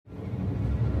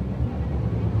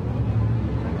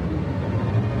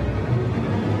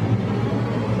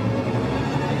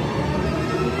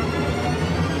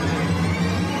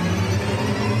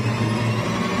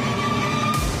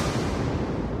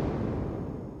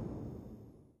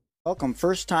Welcome,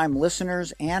 first-time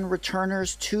listeners and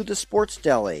returners to the Sports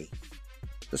Deli.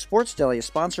 The Sports Deli is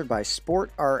sponsored by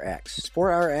SportRx.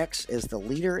 SportRx is the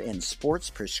leader in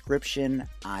sports prescription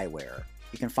eyewear.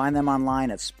 You can find them online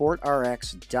at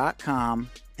sportrx.com.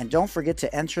 And don't forget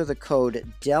to enter the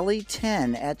code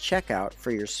DELI10 at checkout for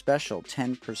your special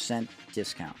 10%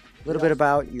 discount. A little bit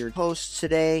about your hosts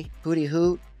today. Hootie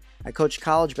Hoot. I coached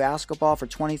college basketball for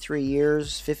 23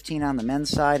 years, 15 on the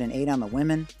men's side and 8 on the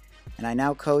women. And I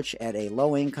now coach at a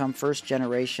low-income,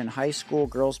 first-generation high school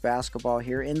girls basketball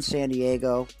here in San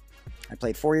Diego. I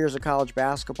played 4 years of college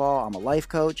basketball. I'm a life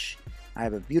coach. I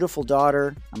have a beautiful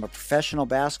daughter. I'm a professional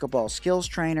basketball skills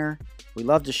trainer. We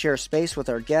love to share space with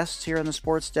our guests here in the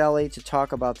Sports Deli to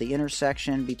talk about the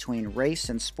intersection between race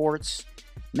and sports,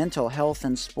 mental health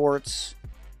and sports,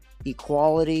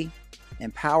 equality,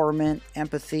 empowerment,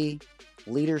 empathy,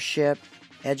 leadership,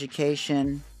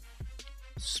 education,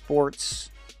 sports,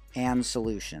 and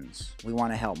solutions. We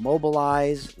want to help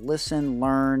mobilize, listen,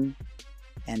 learn,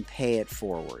 and pay it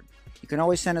forward. You can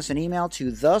always send us an email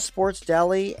to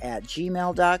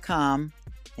thesportsdeli@gmail.com,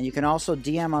 and you can also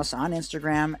DM us on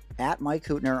Instagram at Mike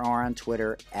Hootner or on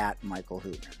Twitter at Michael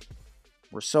Hootner.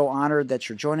 We're so honored that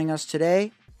you're joining us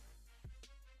today,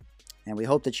 and we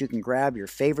hope that you can grab your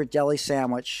favorite deli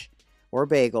sandwich or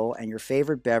bagel and your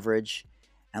favorite beverage,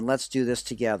 and let's do this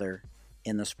together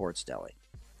in the Sports Deli.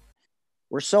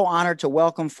 We're so honored to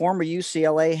welcome former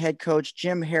UCLA head coach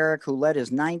Jim Harrick, who led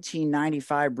his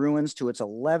 1995 Bruins to its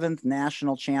 11th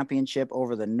national championship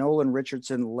over the Nolan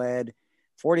Richardson-led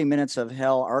 40 Minutes of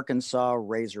Hell Arkansas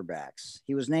Razorbacks.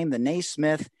 He was named the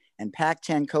Naismith and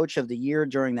Pac-10 Coach of the Year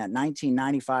during that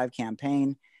 1995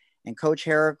 campaign, and Coach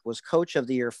Harrick was Coach of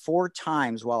the Year 4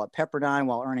 times while at Pepperdine,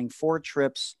 while earning 4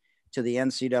 trips to the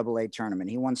NCAA tournament.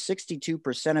 He won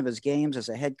 62% of his games as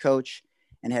a head coach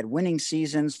and had winning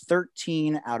seasons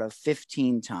 13 out of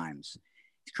 15 times.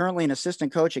 He's currently an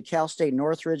assistant coach at Cal State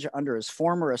Northridge under his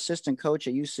former assistant coach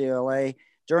at UCLA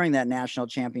during that national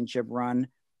championship run,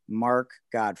 Mark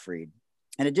Gottfried.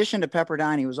 In addition to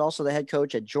Pepperdine, he was also the head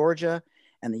coach at Georgia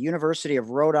and the University of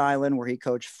Rhode Island, where he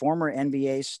coached former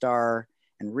NBA star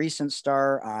and recent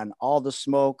star on All the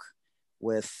Smoke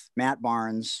with Matt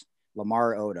Barnes,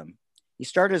 Lamar Odom. He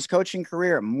started his coaching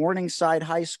career at Morningside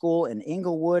High School in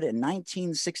Inglewood in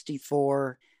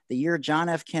 1964, the year John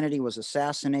F. Kennedy was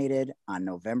assassinated on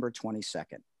November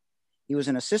 22nd. He was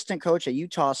an assistant coach at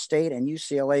Utah State and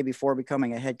UCLA before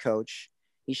becoming a head coach.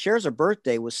 He shares a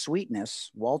birthday with Sweetness,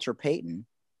 Walter Payton,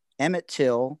 Emmett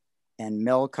Till, and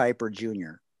Mel Kiper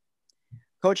Jr.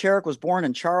 Coach Harrick was born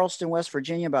in Charleston, West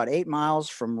Virginia, about 8 miles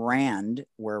from Rand,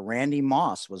 where Randy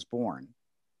Moss was born.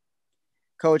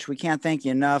 Coach, we can't thank you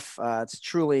enough. It's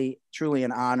truly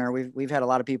an honor. We've had a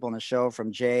lot of people on the show,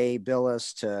 from Jay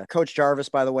Billis to Coach Jarvis,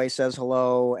 by the way, says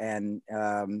hello, and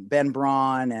Ben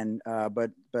Braun, and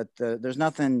there's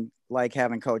nothing like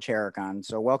having Coach Harrick on.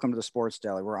 So welcome to the Sports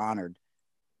Deli. We're honored.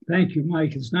 Thank you,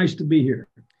 Mike. It's nice to be here.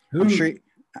 Hoot. I'm sure.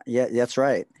 Yeah, that's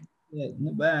right. Yeah, in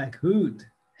the back, hoot.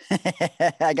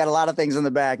 I got a lot of things in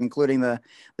the back, including the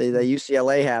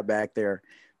UCLA hat back there.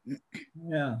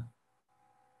 Yeah.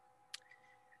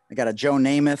 I got a Joe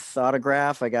Namath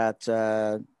autograph. I got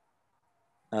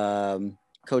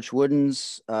Coach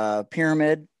Wooden's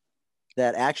pyramid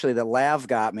that Lav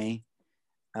got me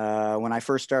when I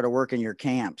first started working your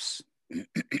camps.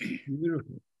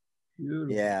 Beautiful.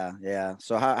 Yeah.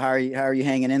 So how are you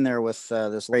hanging in there with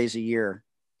this crazy year?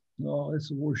 Oh, it's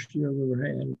the worst year I've ever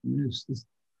had. It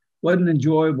wasn't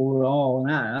enjoyable at all,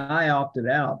 and I opted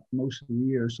out most of the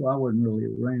year, so I wasn't really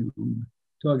around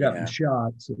until I got my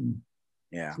shots and.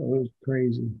 Yeah. So it was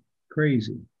crazy.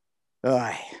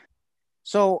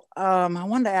 So I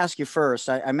wanted to ask you first.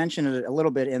 I mentioned it a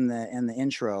little bit in the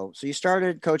intro. So you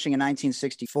started coaching in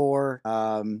 1964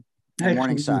 at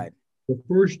Morningside. The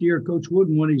first year Coach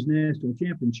Wooden won his national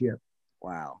championship.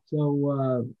 Wow.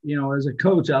 So, as a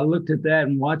coach, I looked at that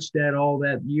and watched that all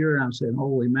that year, and I said,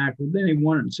 holy mackerel. Then he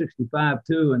won it in 65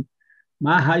 too. And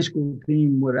my high school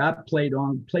team, what I played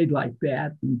like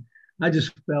that. And I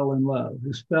just fell in love.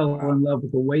 In love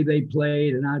with the way they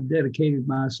played, and I dedicated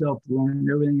myself to learning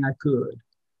everything I could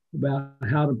about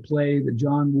how to play the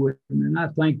John Wooden. And I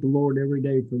thank the Lord every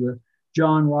day for the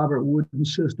John Robert Wooden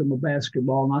system of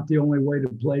basketball. Not the only way to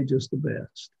play, just the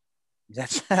best.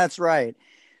 That's right.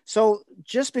 So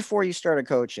just before you started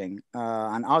coaching,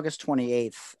 on August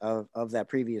 28th of that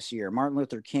previous year, Martin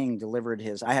Luther King delivered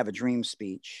his "I Have a Dream"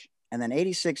 speech, and then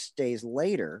 86 days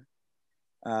later,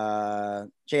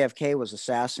 JFK was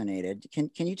assassinated. Can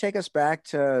you take us back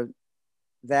to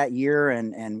that year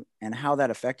and how that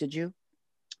affected you?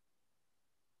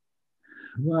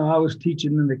 Well, I was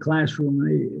teaching in the classroom.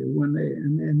 When they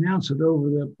announced it over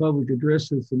the public address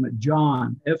system that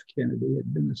John F. Kennedy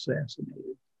had been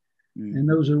assassinated. And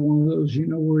those are one of those, you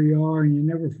know where you are, and you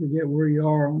never forget where you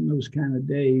are on those kind of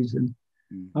days. And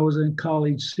I was a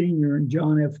college senior, and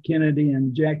John F. Kennedy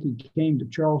and Jackie came to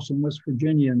Charleston, West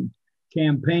Virginia, and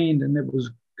campaigned, and it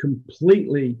was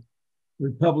completely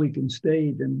Republican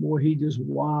state. And boy, he just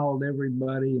wowed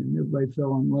everybody, and everybody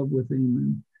fell in love with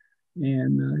him.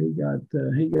 He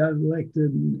got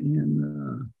elected,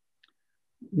 and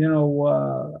you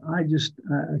know, I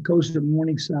coached at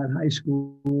Morningside High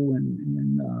School,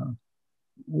 and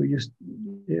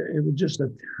it was just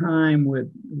a time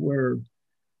where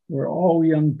all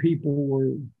young people were,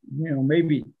 you know,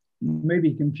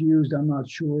 maybe confused. I'm not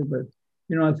sure, but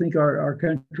you know, I think our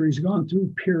country's gone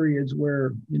through periods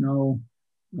where, you know,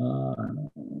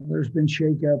 there's been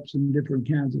shakeups and different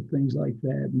kinds of things like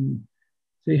that. And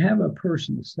so you have a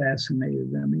person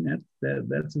assassinated. I mean,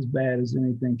 that's as bad as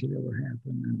anything could ever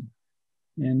happen.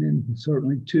 And then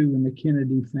certainly too in the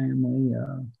Kennedy family,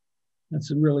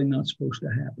 that's really not supposed to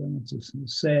happen. It's a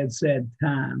sad, sad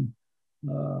time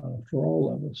for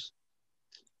all of us.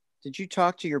 Did you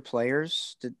talk to your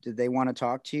players? Did they want to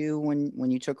talk to you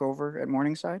when you took over at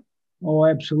Morningside? Oh,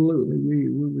 absolutely. We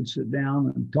would sit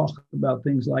down and talk about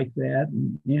things like that.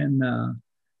 And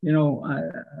you know,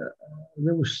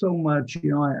 there was so much,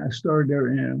 you know, I started there,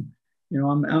 and, you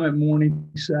know, I'm at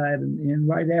Morningside, and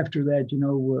right after that, you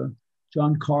know,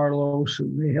 John Carlos,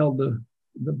 they held the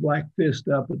Black Fist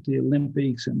up at the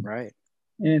Olympics. And right.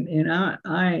 And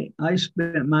I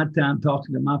spent my time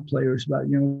talking to my players about,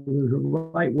 you know, there's a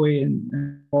right way and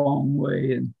a wrong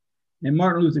way. And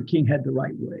Martin Luther King had the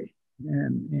right way.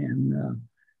 And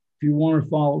if you want to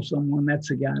follow someone, that's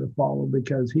the guy to follow,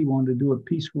 because he wanted to do it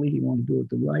peacefully. He wanted to do it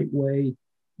the right way.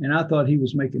 And I thought he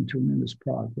was making tremendous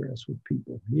progress with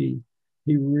people. He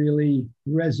really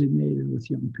resonated with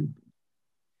young people.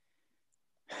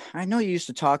 I know you used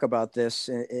to talk about this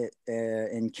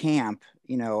in camp,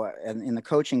 you know, and in the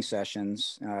coaching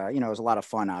sessions. You know, it was a lot of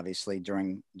fun, obviously,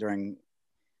 during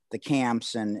the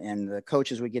camps, and the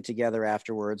coaches would get together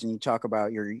afterwards, and you talk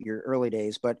about your early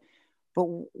days. But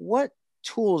what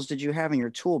tools did you have in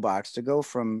your toolbox to go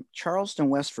from Charleston,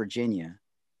 West Virginia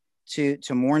to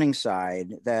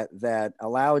Morningside that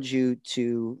allowed you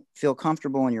to feel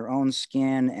comfortable in your own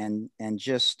skin and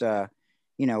just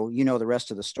you know the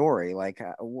rest of the story? Like,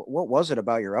 what was it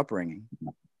about your upbringing?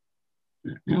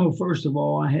 Well, first of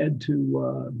all, I had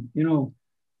to, you know,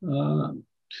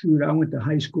 shoot, I went to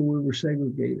high school. We were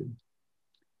segregated.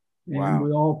 And wow.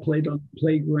 We all played on the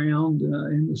playground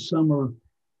in the summer.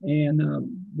 And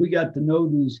we got to know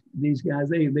these guys.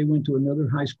 They went to another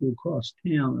high school across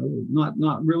town,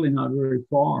 not very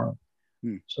far.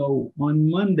 So on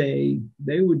Monday,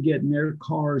 they would get in their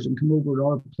cars and come over to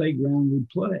our playground. We'd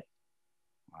play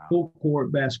full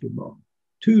court basketball.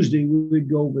 Tuesday, we'd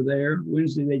go over there.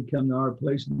 Wednesday, they'd come to our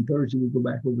place. And Thursday, we'd go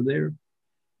back over there.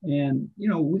 And, you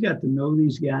know, we got to know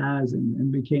these guys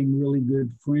and became really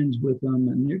good friends with them.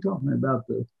 And you're talking about,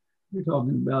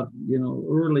 you know,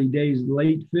 early days,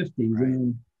 late 50s. Right.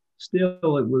 And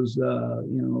still it was,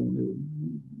 you know,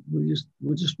 we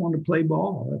just wanted to play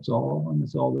ball. That's all. And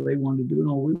that's all that they wanted to do and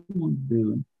all we wanted to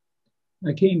do. And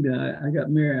I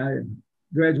got married. I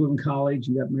graduated from college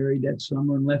and got married that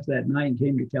summer and left that night and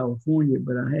came to California.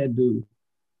 But I had to,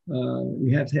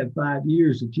 you have to have 5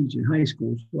 years to teach in high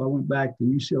school. So I went back to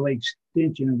UCLA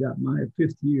Extension and got my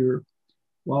 5th year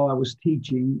while I was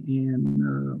teaching.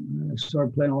 And I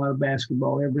started playing a lot of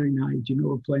basketball every night, you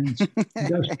know, playing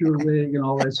industrial league and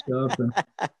all that stuff. And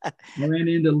I ran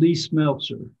into Lee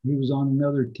Smeltzer. He was on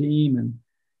another team and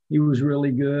he was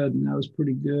really good and I was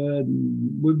pretty good.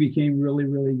 And we became really,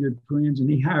 really good friends. And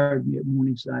he hired me at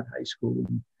Morningside High School.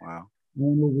 And wow. I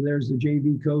went over there as the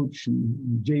JV coach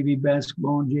and JV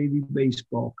basketball and JV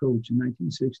baseball coach in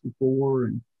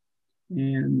 1964.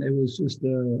 And it was just,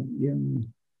 you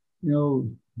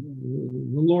know,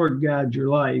 the Lord guides your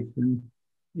life. And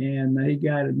he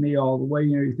guided me all the way.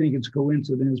 You know, you think it's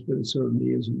coincidence, but it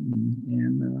certainly isn't.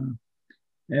 And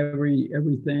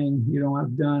everything, you know,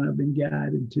 I've done, I've been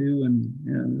guided to,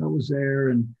 and I was there.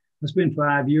 And I spent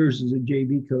 5 years as a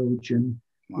JV coach. And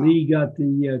wow. Lee got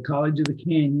the College of the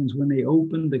Canyons. When they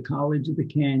opened the College of the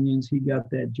Canyons, he got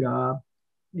that job.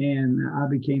 And I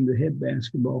became the head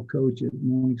basketball coach at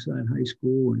Morningside High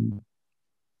School. And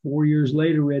 4 years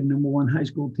later, we had #1 high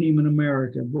school team in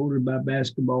America, voted by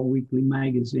Basketball Weekly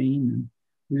magazine. And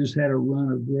we just had a run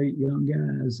of great young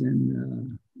guys.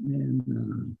 And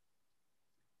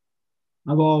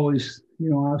I've always,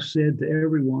 you know, I've said to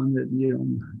everyone that, you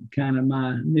know, kind of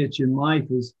my niche in life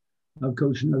is I've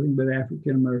coached nothing but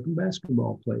African American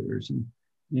basketball players,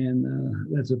 and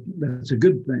that's a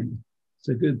good thing. It's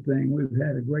a good thing. We've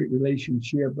had a great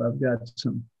relationship. I've got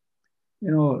some,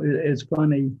 it's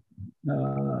funny.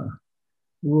 Uh,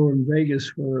 we were in Vegas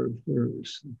for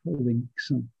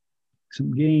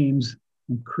some games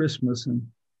on Christmas, and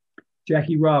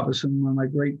Jackie Robinson, one of my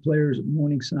great players at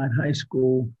Morningside High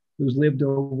School, who's lived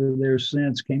over there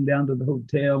since, came down to the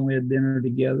hotel and we had dinner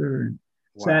together and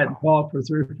sat and Wow. talked for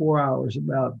 3 or 4 hours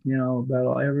about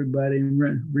everybody and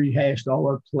rehashed all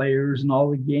our players and all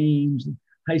the games in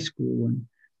high school.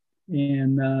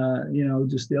 And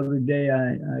just the other day,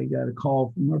 I got a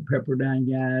call from our Pepperdine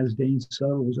guys. Dane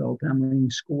Suttle was all-time leading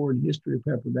scorer in the history of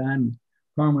Pepperdine.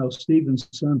 Carmel Stevens'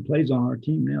 son plays on our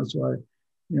team now, so I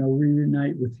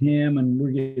reunite with him, and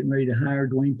we're getting ready to hire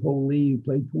Dwayne Poley, who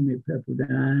played for me at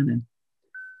Pepperdine. And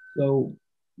so,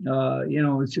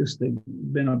 it's just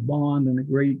been a bond and a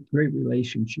great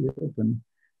relationship. And,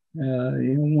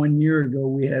 1 year ago,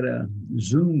 we had a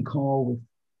Zoom call with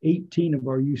 18 of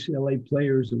our UCLA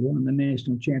players that won the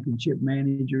national championship,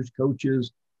 managers,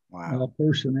 coaches, Wow.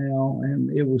 personnel.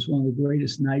 And it was one of the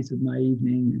greatest nights of my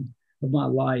evening and of my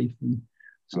life. And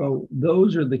Oh, so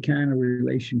those are the kind of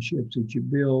relationships that you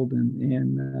build,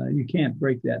 and you can't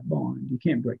break that bond. You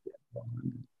can't break that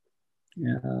bond.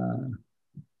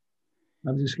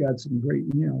 I've just got some great,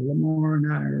 Lamar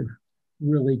and I are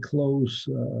really close.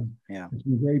 yeah.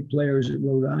 Some great players at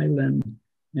Rhode Island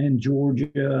and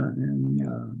Georgia, and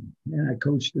I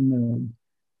coached in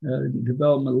the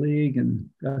development league and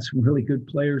got some really good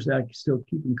players that I can still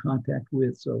keep in contact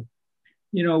with. So,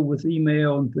 with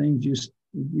email and things,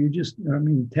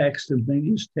 text and things,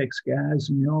 you just text guys,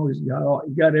 and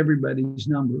you got everybody's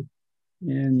number.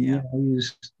 And, Yeah. you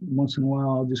just once in a while,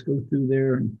 I'll just go through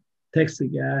there and text the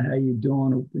guy, how you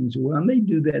doing, hope things are well. And they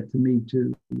do that to me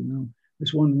too,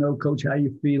 Just want to know, Coach, how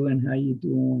you feeling, how you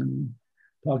doing.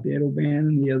 Talked to Ed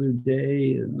O'Bannon the other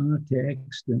day on a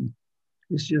text, and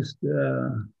it's just,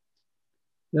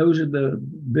 those are the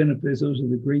benefits. Those are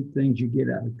the great things you get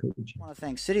out of coaching. I want to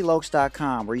thank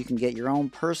citylokes.com, where you can get your own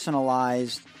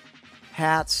personalized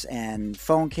hats and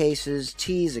phone cases,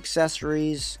 tees,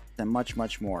 accessories, and much,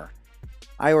 much more.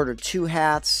 I ordered 2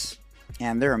 hats,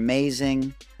 and they're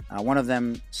amazing. One of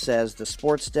them says the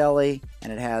Sports Deli,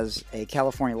 and it has a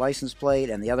California license plate,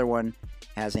 and the other one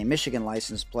has a Michigan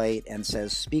license plate and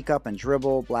says Speak Up and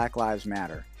Dribble, Black Lives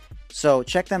Matter. So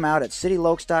check them out at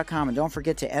citylokes.com, and don't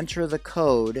forget to enter the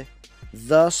code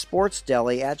The Sports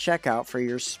Deli at checkout for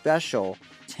your special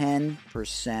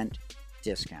 10%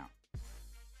 discount.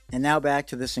 And now back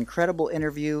to this incredible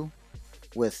interview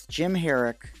with Jim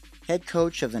Harrick, head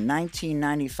coach of the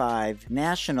 1995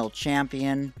 national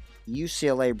champion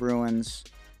UCLA Bruins,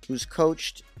 who's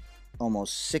coached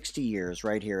almost 60 years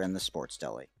right here in the Sports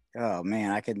Deli. Oh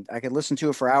man, I could listen to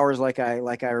it for hours, like I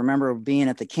remember being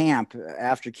at the camp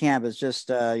after camp. It's just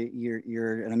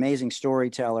you're an amazing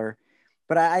storyteller,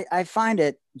 but I find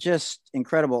it just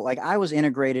incredible. Like, I was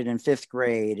integrated in 5th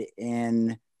grade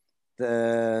in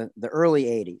the early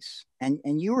 80s,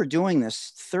 and you were doing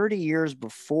this 30 years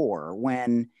before,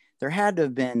 when there had to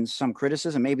have been some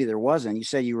criticism. Maybe there wasn't. You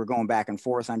said you were going back and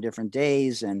forth on different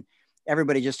days, and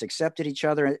everybody just accepted each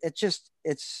other.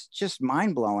 It's just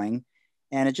mind-blowing,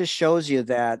 and it just shows you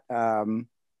that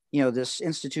this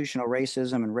institutional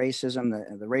racism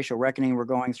and the racial reckoning we're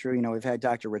going through. We've had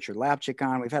Dr. Richard Lapchick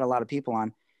on, we've had a lot of people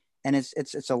on, and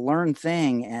it's a learned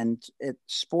thing. And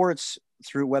sports,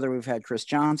 through whether we've had Chris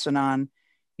Johnson on,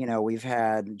 we've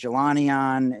had Jelani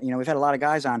on, we've had a lot of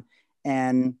guys on,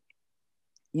 and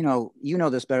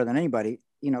this better than anybody.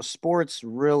 Sports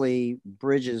really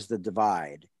bridges the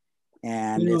divide,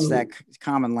 and it's that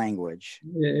common language.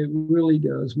 It really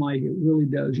does, Mike. It really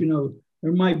does.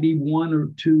 There might be 1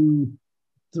 or 2,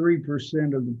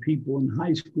 3% of the people in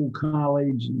high school,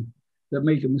 college, that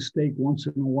make a mistake once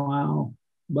in a while,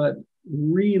 but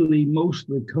really most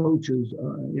of the coaches,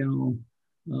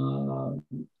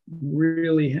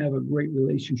 really have a great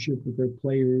relationship with their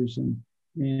players, and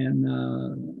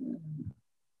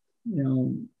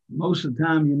most of the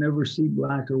time you never see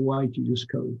black or white, you just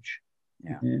coach.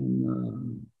 Yeah.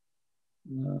 And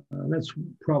that's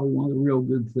probably one of the real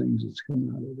good things that's come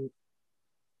out of it.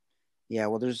 Yeah,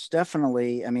 well, there's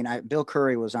definitely, Bill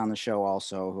Curry was on the show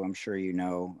also, who I'm sure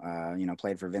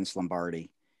played for Vince Lombardi.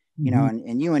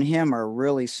 And you and him are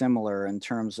really similar in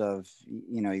terms of,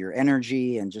 your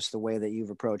energy and just the way that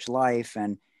you've approached life.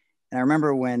 And I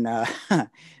remember when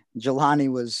Jelani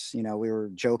was, we were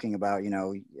joking about,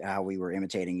 how we were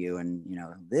imitating you, and,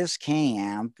 this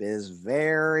camp is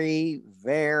very,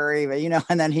 very,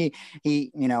 and then he,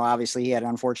 obviously he had an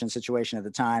unfortunate situation at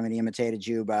the time, and he imitated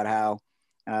you about how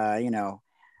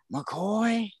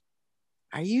McCoy,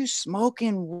 are you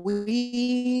smoking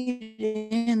weed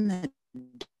in the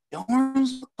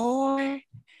dorms, McCoy?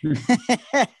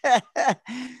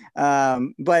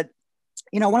 But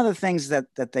one of the things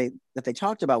that they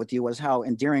talked about with you was how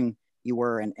endearing you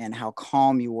were and how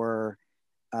calm you were,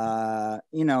 no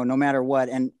matter what.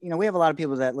 And we have a lot of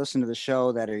people that listen to the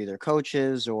show that are either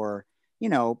coaches or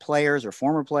players or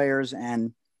former players.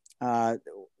 And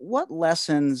what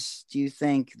lessons do you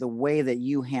think the way that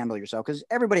you handle yourself, because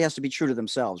everybody has to be true to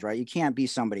themselves, right? You can't be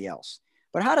somebody else.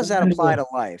 But how does that apply to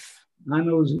life? I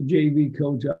know as a JV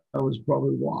coach, I was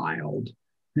probably wild.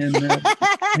 And I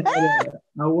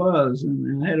was,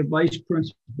 and I had a vice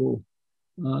principal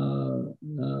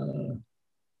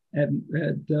at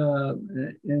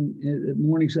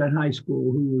Morningside High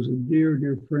School who was a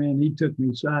dear friend. He took me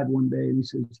aside one day and he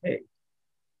says, "Hey,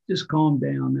 just calm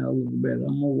down now a little bit. I'm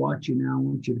gonna watch you now. I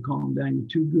want you to calm down. You're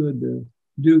too good to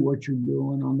do what you're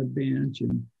doing on the bench."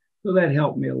 And so that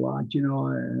helped me a lot.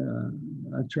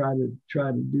 I try to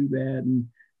do that. And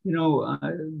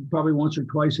probably once or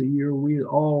twice a year,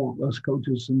 us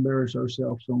coaches embarrass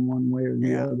ourselves in one way or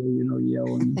the other,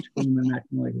 yelling and screaming,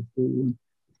 acting like a fool.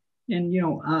 And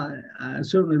I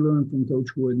certainly learned from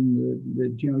Coach Wooden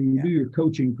that you do your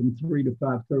coaching from 3 to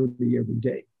 5:30 every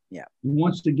day. Yeah. And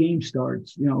once the game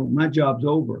starts, my job's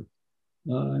over.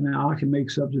 Now I can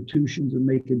make substitutions and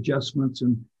make adjustments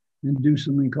and do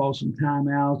something, call some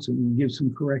timeouts and give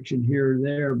some correction here or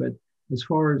there. But as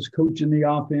far as coaching the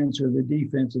offense or the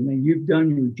defense, you've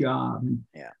done your job. And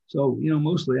so,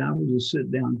 mostly I was a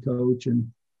sit-down coach,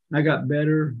 and I got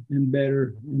better and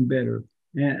better and better.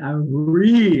 And I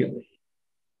really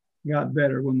got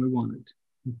better when we won it.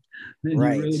 Then you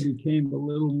really became a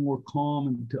little more calm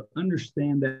and to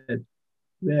understand that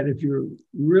if you're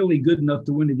really good enough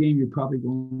to win the game, you're probably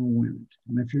going to win it.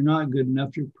 And if you're not good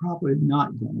enough, you're probably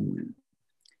not going to win it.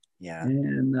 Yeah.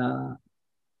 And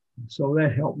so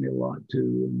that helped me a lot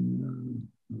too. And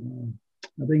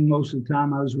I think most of the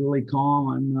time I was really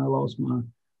calm. I lost my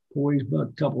poise about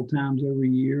a couple times every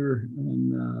year.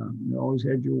 And you always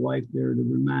had your wife there to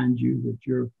remind you that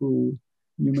you're a fool.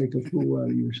 You make a fool out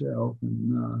of yourself.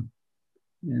 And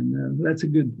that's a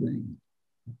good thing.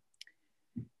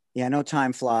 Yeah, I know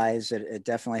time flies. It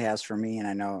definitely has for me, and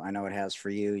I know it has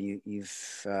for you.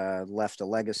 You've left a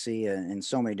legacy in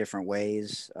so many different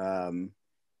ways.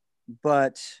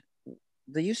 But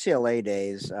the UCLA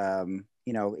days,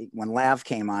 when Lav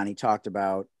came on, he talked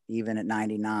about even at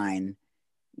 99,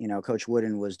 Coach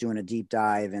Wooden was doing a deep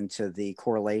dive into the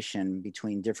correlation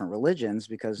between different religions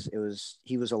because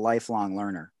he was a lifelong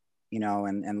learner,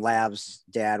 and Lav's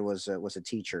dad was a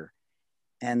teacher,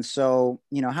 and so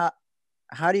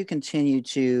how do you continue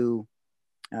to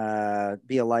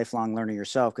be a lifelong learner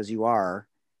yourself, because you are,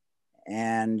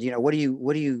 and what are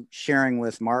you sharing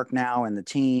with Mark now and the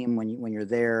team when you're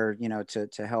there,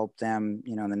 to help them,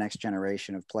 in the next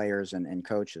generation of players and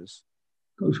coaches?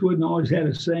 Coach Wooden always had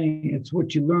a saying, "It's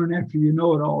what you learn after you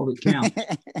know it all that counts."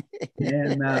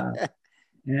 and I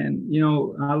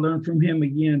learned from him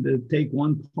again to take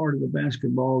one part of the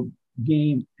basketball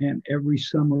game and every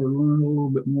summer learn a little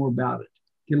bit more about it,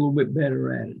 get a little bit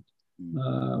better at it.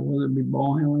 Whether it be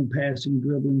ball handling, passing,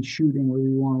 dribbling, shooting, whether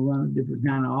you want to run a different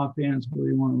kind of offense, whether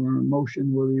you want to learn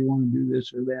motion, whether you want to do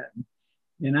this or that.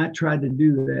 And I tried to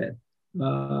do that.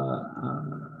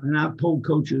 And I've told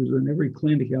coaches in every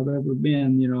clinic I've ever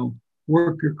been,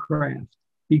 work your craft,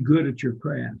 be good at your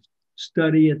craft,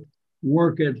 study it,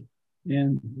 work it.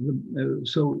 And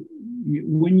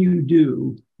when you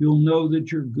do, you'll know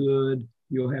that you're good.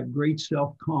 You'll have great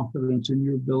self-confidence in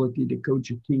your ability to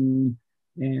coach a team.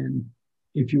 And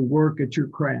if you work at your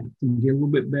craft and get a little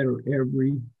bit better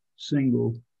every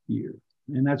single year.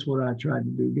 And that's what I tried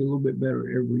to do, get a little bit better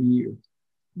every year.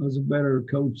 I was a better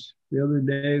coach the other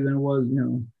day than I was,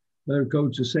 better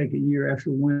coach the second year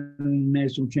after winning the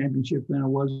national championship than I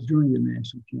was during the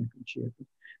national championship.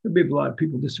 There'll be a lot of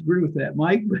people disagree with that,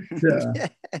 Mike, but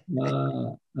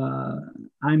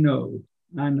I know.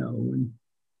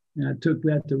 And I took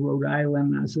that to Rhode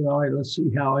Island, and I said, all right, let's see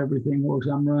how everything works.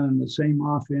 I'm running the same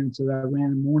offense that I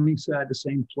ran in Morningside, the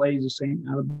same plays, the same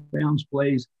out of bounds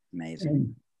plays. Amazing.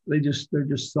 And they're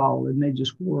just solid, and they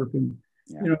just work. And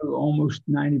almost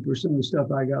 90% of the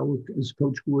stuff I got is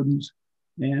Coach Wooden's,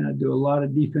 and I do a lot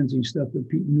of defensive stuff that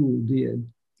Pete Newell did.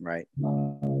 Right.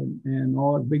 And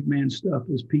all the big man stuff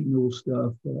is Pete Newell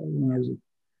stuff. When I was at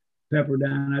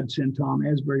Pepperdine, I'd send Tom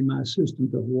Asbury, my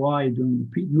assistant, to Hawaii during the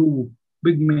Pete Newell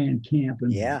big man camp,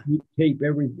 and we tape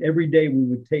every day. We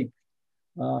would tape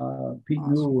Pete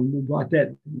Newell, and we brought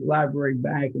that library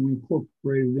back and we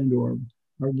incorporated it into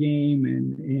our game.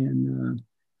 And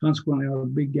consequently, our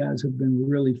big guys have been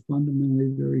really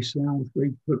fundamentally very sound with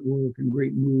great footwork and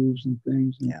great moves and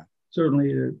things. And Yeah.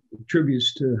 certainly it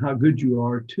attributes to how good you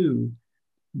are too.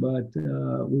 But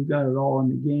we've got it all in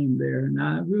the game there. And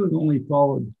I really only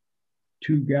followed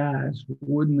two guys,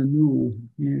 Wood and the Newell.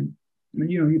 And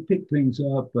you pick things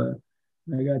up.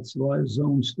 I got a lot of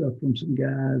zone stuff from some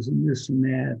guys and this and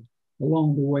that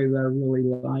along the way that I really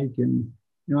like. And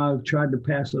I've tried to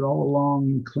pass it all along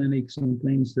in clinics and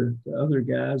things to other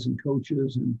guys and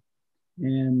coaches.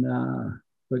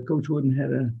 But Coach Wooden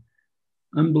had an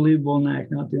unbelievable knack,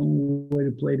 not the only way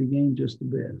to play the game, just the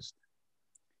best.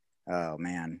 Oh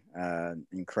man,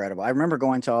 incredible! I remember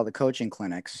going to all the coaching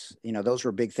clinics. Those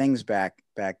were big things back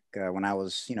when I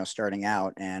was starting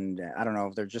out. And I don't know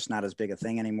if they're just not as big a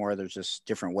thing anymore. There's just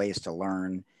different ways to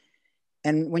learn.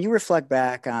 And when you reflect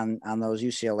back on those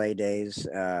UCLA days,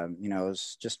 it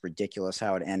was just ridiculous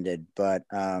how it ended. But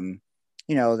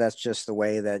that's just the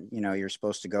way that you're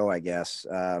supposed to go, I guess.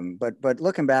 But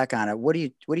looking back on it, what do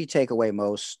you take away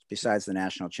most besides the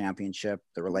national championship,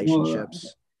 the relationships?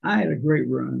 Well, I had a great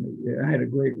run. I had a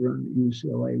great run at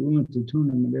UCLA. We went to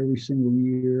tournament every single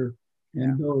year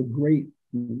and built a great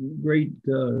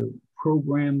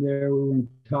program there. We were in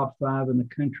top 5 in the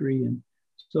country. And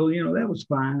so, that was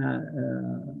fine.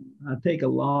 I take a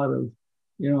lot of,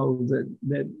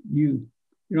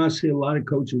 I see a lot of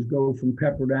coaches go from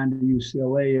Pepperdine to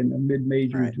UCLA and a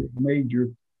mid-major to a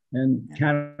major and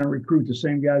kind of recruit the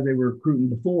same guys they were recruiting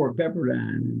before at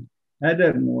Pepperdine. And that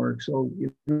doesn't work. So,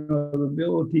 the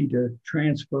ability to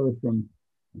transfer from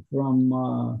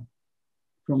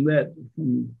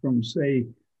say,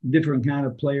 different kind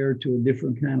of player to a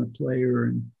different kind of player.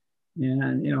 And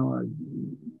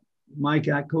Mike,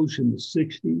 I coached in the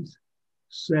 60s,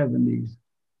 70s,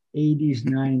 80s,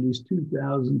 90s,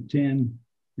 2010,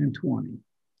 and 20.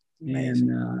 Amazing.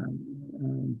 And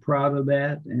I'm proud of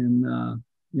that. And,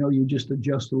 you just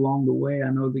adjust along the way. I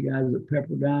know the guys at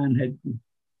Pepperdine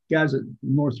guys at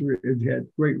Northridge had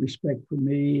great respect for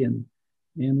me and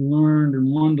learned and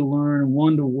wanted to learn and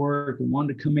wanted to work and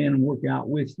wanted to come in and work out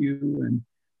with you. And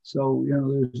so,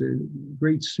 there's a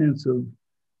great sense of,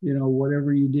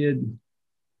 whatever you did.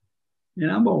 And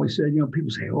I've always said, people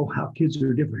say, oh, how kids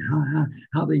are different.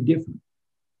 How they different?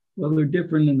 Well, they're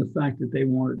different in the fact that they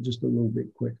want it just a little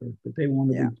bit quicker, but they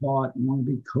want to be taught and want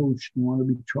to be coached and want to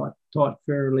be taught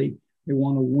fairly. They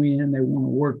want to win. They want to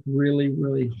work really,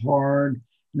 really hard.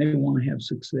 And they want to have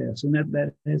success. And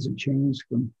that hasn't changed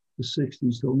from the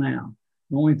 60s till now.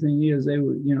 The only thing is they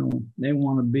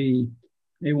want to be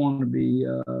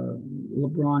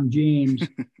LeBron James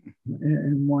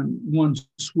in one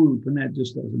swoop, and that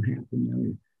just doesn't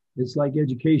happen. It's like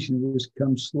education; it just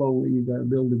comes slowly. You got to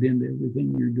build it into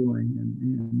everything you're doing,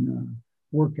 and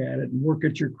work at it, and work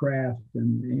at your craft.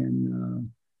 And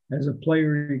as a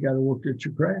player, you got to work at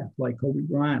your craft. Like Kobe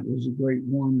Bryant was a great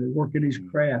one to work at his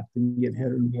craft and get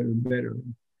better and better and better.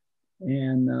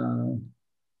 And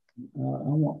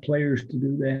I want players to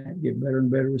do that, get better and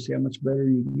better, see how much better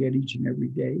you can get each and every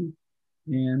day.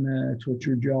 And that's what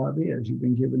your job is. You've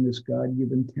been given this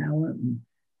God-given talent,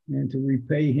 and to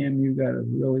repay him, you got to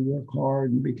really work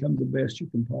hard and become the best you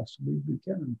can possibly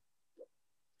become.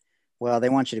 Well, they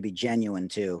want you to be genuine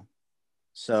too.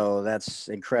 So that's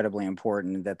incredibly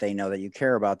important that they know that you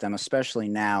care about them, especially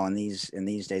now in these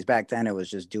days. Back then, it was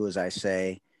just do as I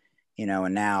say,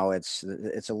 and now it's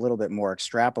a little bit more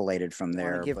extrapolated from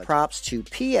there. I want to give props to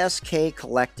PSK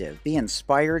Collective. Be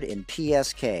inspired in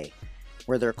PSK,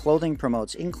 where their clothing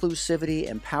promotes inclusivity,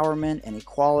 empowerment, and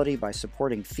equality by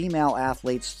supporting female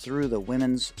athletes through the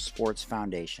Women's Sports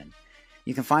Foundation.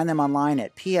 You can find them online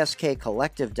at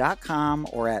pskcollective.com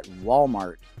or at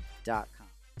walmart.com.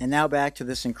 And now back to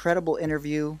this incredible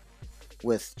interview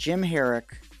with Jim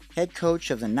Harrick, head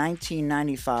coach of the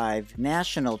 1995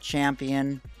 national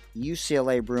champion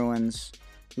UCLA Bruins,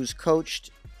 who's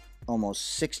coached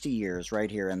almost 60 years right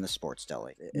here in the Sports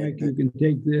Deli. Mike, you can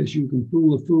take this, you can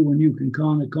fool a fool, and you can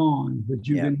con a con, but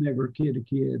you can never kid a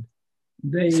kid.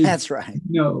 That's right.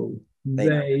 No,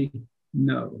 they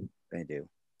know. They do.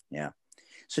 Yeah.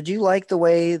 So do you like the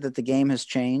way that the game has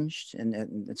changed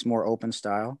and it's more open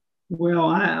style? Well,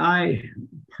 I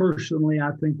personally,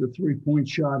 I think the 3-point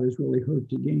shot has really hurt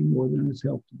the game more than it's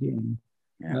helped the game.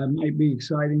 Yeah. It might be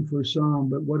exciting for some,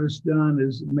 but what it's done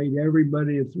is made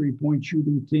everybody a 3-point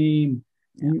shooting team.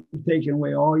 And you've taken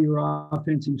away all your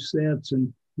offensive sets,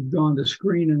 and you've gone to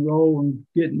screen and roll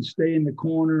and stay in the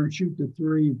corner and shoot the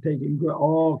three. You've taken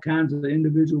all kinds of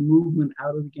individual movement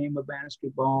out of the game of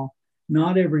basketball.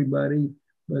 Not everybody,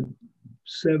 but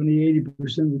 70,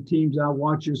 80% of the teams I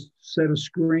watch just set a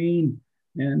screen,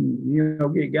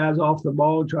 get guys off the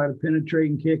ball, try to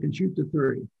penetrate and kick and shoot the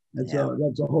three. Yeah.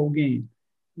 That's a whole game.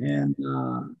 Yeah. And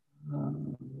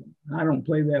I don't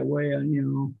play that way,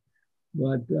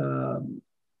 but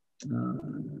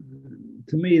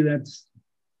to me,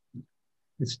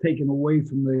 it's taken away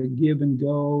from the give and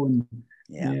go and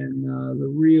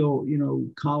the real,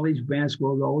 college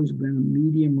basketball has always been a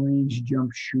medium range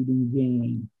jump shooting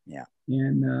game. Yeah.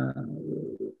 And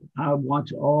I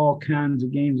watch all kinds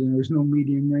of games, and there's no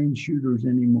medium range shooters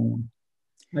anymore.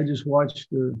 I just watched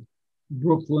the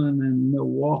Brooklyn and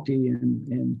Milwaukee,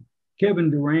 and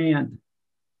Kevin Durant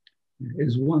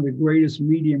is one of the greatest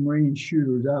medium range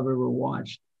shooters I've ever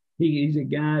watched. He's a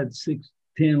guy at 6'10",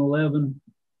 11,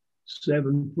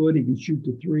 7 foot. He can shoot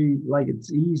the three like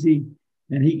it's easy,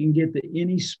 and he can get to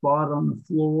any spot on the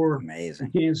floor.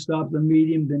 Amazing. He can't stop the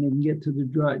medium, then he can get to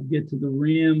the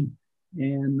rim.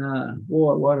 And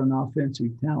boy, what an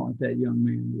offensive talent that young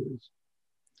man is.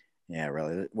 Yeah,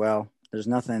 really. Well, there's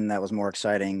nothing that was more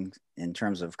exciting in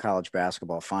terms of college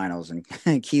basketball finals, and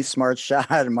Keith Smart's shot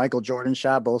and Michael Jordan's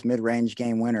shot, both mid-range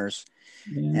game winners.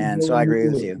 And so I agree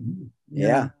with you.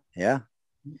 Yeah.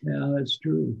 That's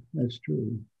true.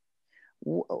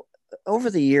 Over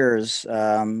the years,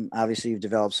 obviously you've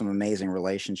developed some amazing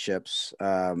relationships.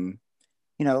 Who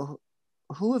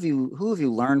have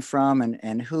you learned from,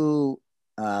 and who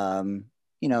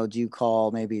do you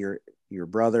call maybe your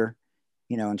brother,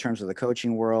 in terms of the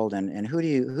coaching world, and who do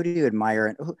you admire,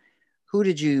 and who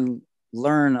did you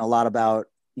learn a lot about,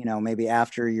 maybe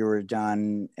after you were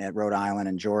done at Rhode Island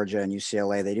and Georgia and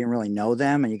UCLA? They didn't really know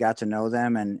them, and you got to know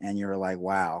them, and you were like,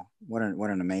 wow, what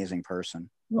an amazing person.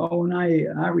 Well, when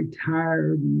I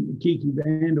retired, Kiki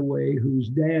Vandaway, whose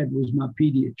dad was my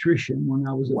pediatrician when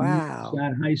I was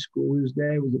at high school, his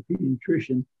dad was a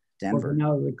pediatrician. Denver. Working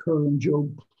out of the Curl and Joe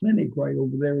Clinic right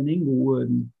over there in Inglewood.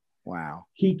 And wow.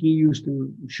 Kiki used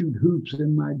to shoot hoops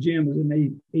in my gym as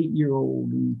an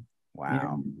eight-year-old.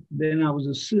 Wow. And then I was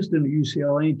assistant at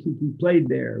UCLA, and Kiki played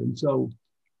there. And so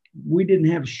we didn't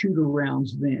have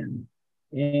shoot-arounds then.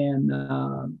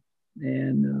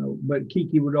 But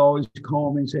Kiki would always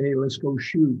call me and say, hey, let's go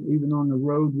shoot. Even on the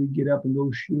road, we'd get up and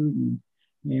go shoot,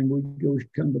 and we'd go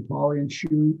come to Poly and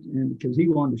shoot, and because he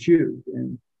wanted to shoot.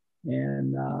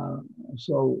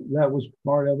 So that was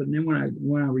part of it. And then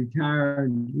when I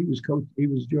retired, he was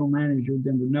general manager of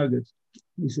Denver Nuggets.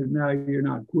 He said, no, you're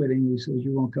not quitting. He says,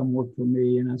 you're going to come work for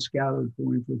me. And I scouted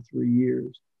for him for 3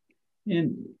 years.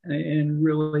 And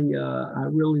really, I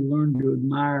really learned to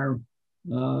admire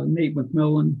Nate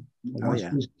McMillan. I watched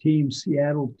his team,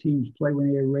 Seattle teams play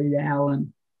when they had Ray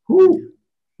Allen. Boy,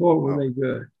 were they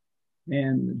good.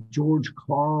 And George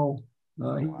Karl,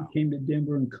 he came to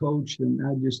Denver and coached, and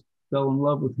I just fell in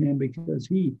love with him because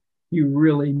he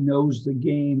really knows the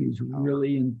game. He's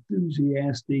really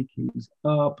enthusiastic. He's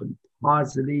up and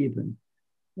positive,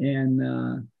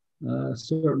 and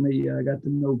certainly I got to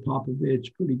know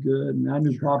Popovich pretty good. And I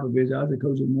knew Popovich. I was a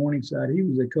coach at Morningside. He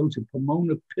was a coach at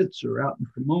Pomona Pitzer out in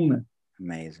Pomona.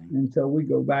 Amazing. And so we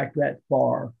go back that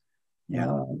far.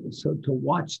 Yeah. So to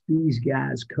watch these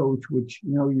guys coach, which,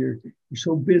 you're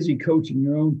so busy coaching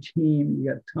your own team, you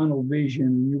got tunnel vision,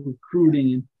 and you're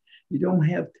recruiting, and you don't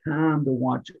have time to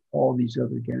watch all these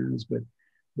other guys. But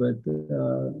I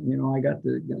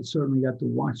certainly got to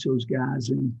watch those guys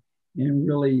and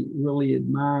really, really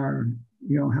admire,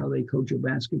 how they coach a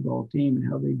basketball team and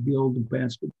how they build a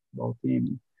basketball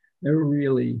team. They're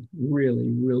really,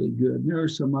 really, really good. And there are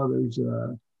some others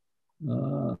that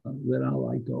I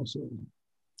liked also.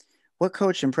 What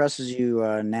coach impresses you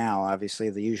now?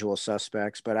 Obviously, the usual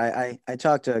suspects, but I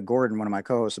talked to Gordon, one of my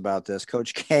co-hosts, about this.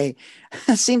 Coach K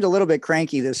seemed a little bit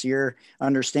cranky this year,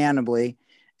 understandably,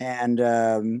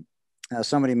 and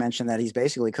somebody mentioned that he's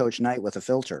basically Coach Knight with a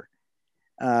filter.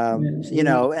 And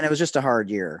it was just a hard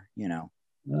year.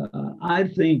 I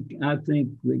think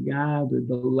the guy that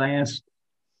the last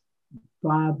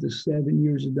 5 to 7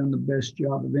 years have done the best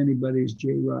job of anybody is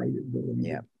Jay Wright at Villanova.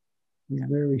 Yeah. He's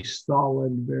very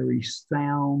solid, very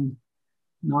sound,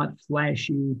 not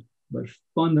flashy, but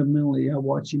fundamentally, I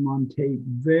watch him on tape,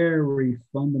 very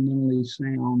fundamentally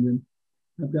sound. And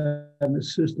I've got an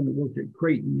assistant that worked at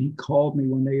Creighton. He called me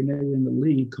one day, and they were in the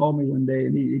league. He called me one day,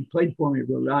 and he played for me at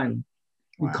Rhode Island.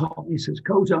 He called me, he says,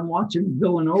 Coach, I'm watching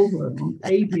Villanova on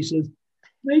tape. He says,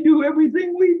 they do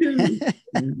everything we do.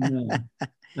 And,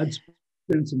 I'd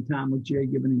spend some time with Jay,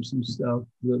 giving him some stuff,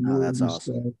 that's awesome.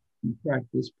 Stuff, and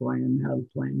practice plan, how to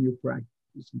plan your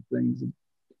practice and things.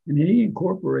 And he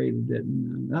incorporated it.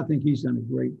 And I think he's done a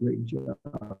great, great job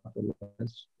for the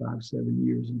last 5-7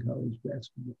 years in college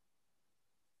basketball.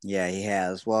 Yeah, he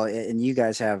has. Well, and you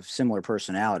guys have similar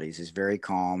personalities. He's very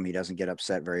calm. He doesn't get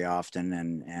upset very often,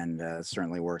 and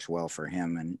certainly works well for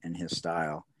him and his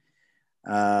style.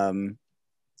 Um,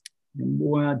 And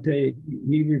boy, I tell you,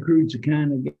 he recruits the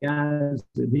kind of guys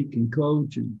that he can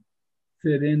coach and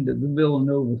fit into the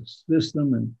Villanova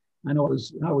system. And I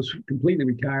was completely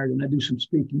retired, and I do some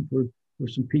speaking for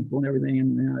some people and everything.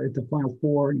 And at the Final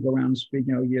Four, and go around and speak,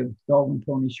 give dog and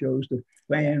pony shows to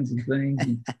yeah, fans and things.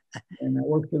 And I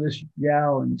worked for this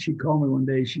gal, and she called me one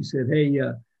day. She said, "Hey,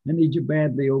 I need you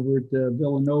badly over at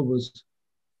Villanova's.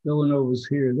 Villanova's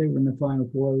here. They were in the Final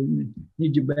Four.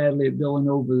 Need you badly at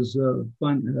Villanova's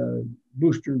fun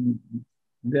booster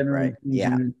dinner right. and things."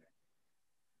 Yeah. And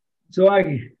so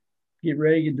I get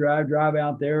ready to drive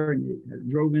out there, and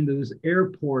drove into this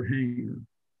airport hangar,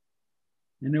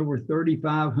 and there were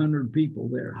 3,500 people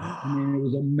there. I mean, it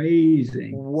was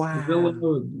amazing. The Wow.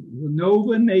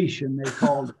 Villanova Nation, they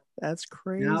called it. That's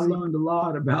And I crazy. learned a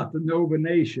lot about the Nova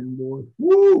Nation, boy.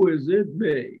 Woo, is it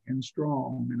big and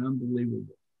strong and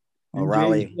unbelievable. Well, And Jay's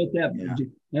Raleigh. built that. Yeah.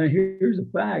 Now, here's a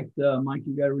fact, Mike,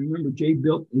 you got to remember,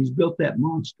 he's built that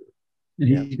monster, and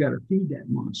Yeah. he's got to feed that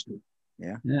monster.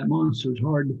 Yeah. And that monster's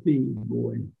hard to feed,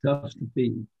 boy, tough to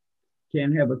feed.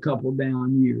 Can't have a couple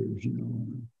down years.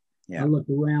 I Yeah. look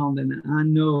around and I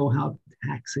know how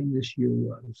taxing this year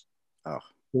was Oh,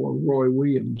 for Roy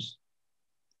Williams,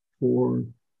 for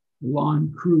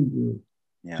Lon Kruger,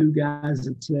 yeah. two guys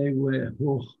that say,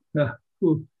 well,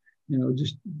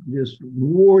 just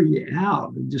wore you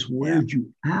out. It just Yeah. wears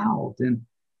you out.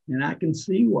 And I can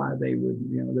see why they would,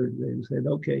 they said,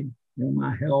 okay,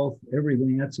 my health,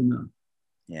 everything, that's enough.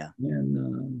 Yeah.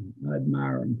 And I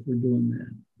admire them for doing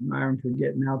that. Admire them for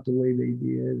getting out the way they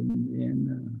did,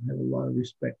 and have a lot of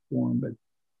respect for them. But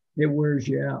it wears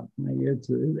you out. Like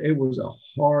it was a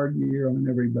hard year on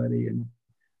everybody, and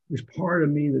there's part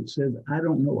of me that says I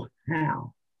don't know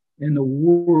how in the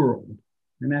world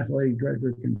an athletic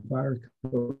director can fire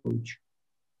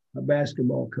a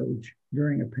basketball coach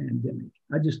during a pandemic.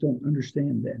 I just don't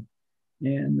understand that.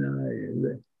 And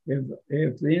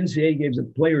if the NCAA gives the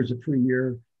players a free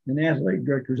year, then the athletic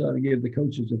directors ought to give the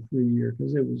coaches a free year,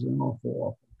 because it was an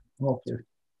awful, awful, awful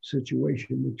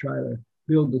situation to try to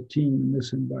build a team in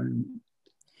this environment.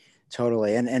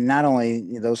 Totally. And not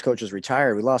only those coaches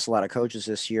retired, we lost a lot of coaches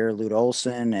this year, Lute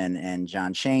Olson and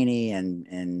John Chaney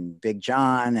and Big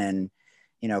John and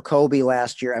Kobe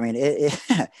last year. I mean, it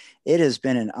it has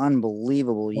been an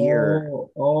unbelievable year.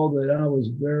 All that I was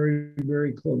very,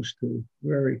 very close to,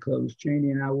 very close.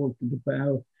 Cheney and I worked at the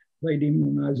PAL, played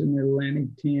him when I was in the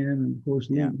Atlantic 10. And of course,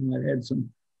 Yeah. Luton, I had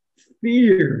some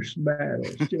fierce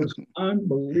battles, just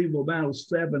unbelievable battles.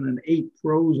 7 and 8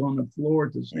 pros on the floor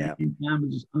at the same Yeah. time. It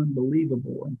was just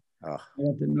unbelievable. And Oh, I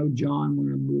got to know John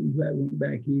when I went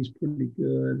back east pretty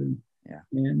good. yeah.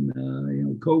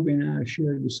 And Kobe and I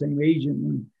shared the same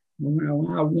agent when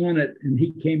I won it, and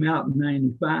he came out in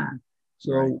 '95.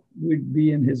 So Right. we'd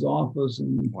be in his office,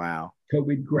 and Wow.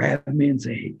 Kobe'd grab me and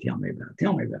say, "Hey, tell me about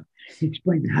it. He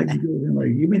explained how you do it." I'm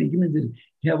like, you mean to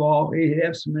he'd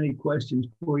have so many questions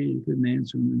for you, you couldn't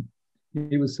answer them.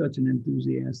 And he was such an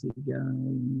enthusiastic guy.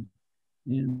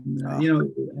 And I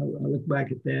look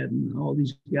back at that, and all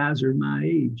these guys are my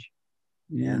age.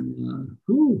 Yeah. And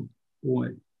whew, boy.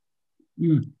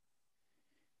 Mm.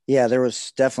 Yeah, there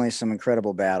was definitely some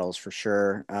incredible battles for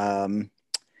sure.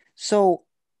 So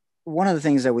one of the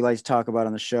things that we like to talk about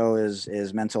on the show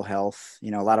is mental health. A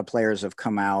lot of players have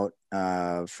come out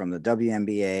from the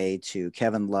WNBA to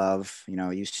Kevin Love,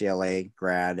 UCLA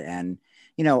grad, and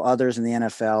others in the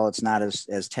NFL. It's not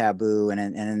as taboo,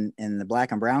 and in the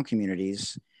Black and brown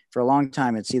communities, for a long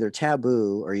time, it's either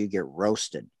taboo or you get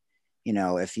roasted,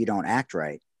 if you don't act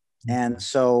right. And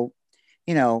so,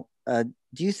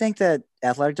 do you think that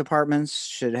athletic departments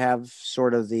should have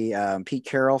sort of the Pete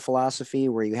Carroll philosophy,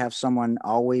 where you have someone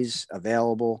always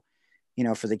available,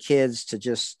 for the kids to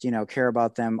just, care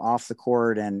about them off the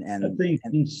court I think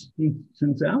and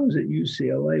since I was at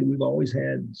UCLA, we've always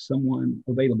had someone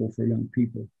available for young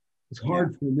people. It's yeah,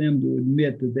 hard for them to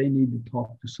admit that they need to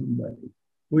talk to somebody.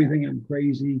 What do you think? I'm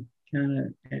crazy kind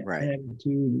of right.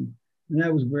 attitude. And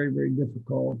that was very, very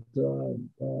difficult.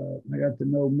 I got to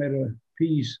know Meta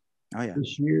Peace Oh yeah.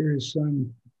 this year. His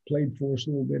son played for us a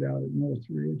little bit out at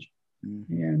Northridge.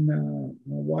 Mm-hmm. And I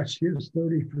watched his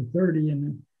 30 for 30.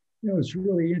 And, it's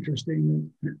really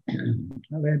interesting that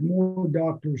I've had more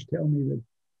doctors tell me that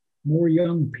more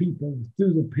young people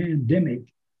through the pandemic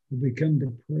have become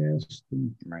depressed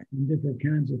Right. and different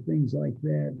kinds of things like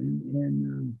that.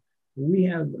 And we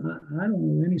have, I don't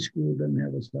know, any school doesn't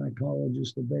have a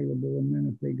psychologist available. And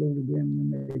then if they go to them,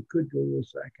 then they could go to a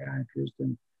psychiatrist.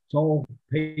 And It's all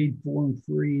paid for and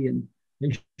free, and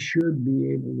they should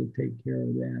be able to take care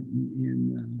of that.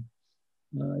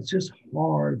 It's just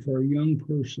hard for a young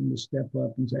person to step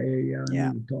up and say, "Hey, yeah, I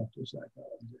Yeah. need to talk to a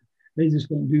psychologist." They just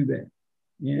don't do that.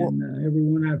 Well, And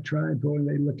everyone I've tried, boy,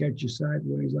 they look at you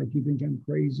sideways like you think I'm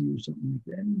crazy or something like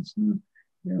that. And it's not,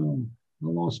 you know, I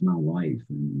lost my wife,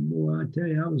 and boy, I tell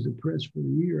you, I was depressed for a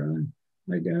year.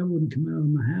 Like I wouldn't come out of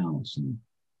my house,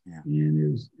 yeah.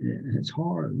 and it's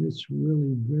hard. It's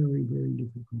really very very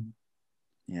difficult.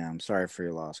 Yeah, I'm sorry for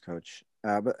your loss, Coach.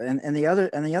 But and the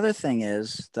other thing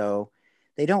is, though,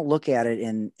 they don't look at it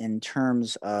in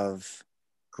terms of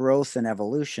growth and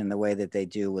evolution the way that they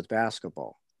do with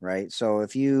basketball, right? So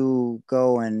if you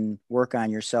go and work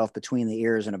on yourself between the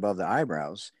ears and above the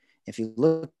eyebrows, if you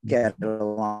look at it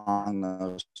along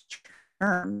those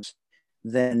terms,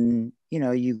 then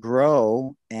you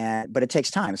grow, but it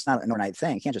takes time. It's not an overnight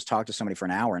thing. You can't just talk to somebody for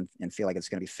an hour and feel like it's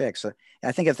going to be fixed. So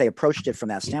I think if they approached it from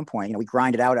that standpoint, we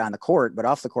grind it out on the court, but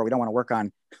off the court we don't want to work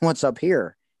on what's up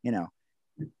here.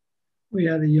 We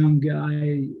had a young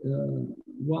guy a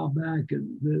while back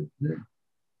that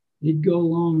he'd go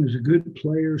along as a good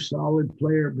player, solid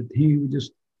player, but he would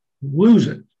just lose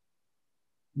it.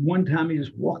 One time he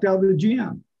just walked out of the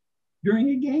gym during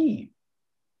a game.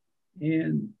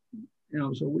 And,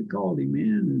 so we called him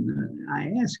in, and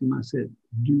I asked him, I said,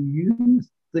 "Do you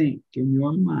think in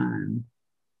your mind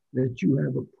that you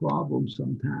have a problem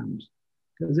sometimes?"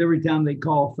 Because every time they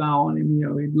call foul on him,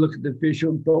 he'd look at the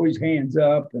official and throw his hands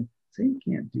up and say, "You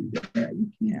can't do that.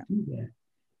 You can't do that."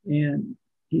 And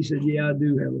he said, "Yeah, I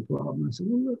do have a problem." I said,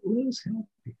 "Well, let us help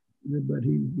you." But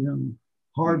he,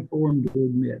 hard for him to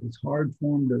admit. It's hard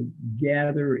for him to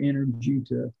gather energy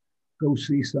to go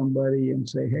see somebody and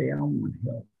say, "Hey, I want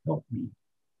help. Help me.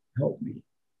 Help me."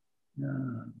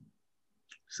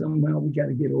 Somehow we got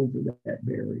to get over that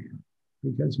barrier,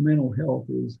 because mental health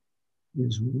is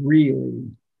really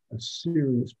a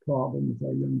serious problem with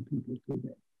our young people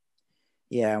today.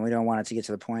 Yeah, and we don't want it to get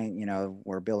to the point,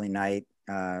 where Billy Knight,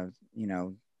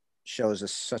 shows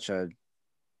us such a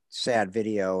sad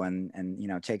video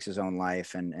and takes his own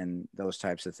life and those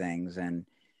types of things. And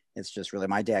it's just really,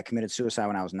 my dad committed suicide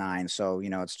when I was 9. So,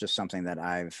 it's just something that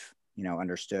I've,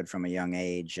 understood from a young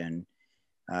age, and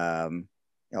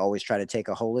always try to take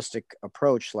a holistic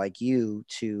approach like you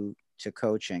to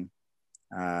coaching,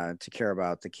 to care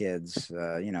about the kids,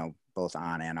 both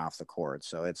on and off the court.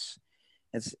 So it's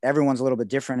everyone's a little bit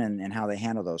different in how they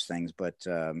handle those things, but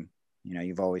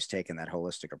you've always taken that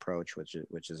holistic approach,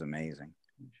 which is amazing.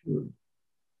 Sure.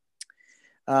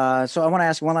 So I want to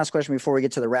ask one last question before we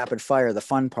get to the rapid fire, the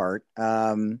fun part.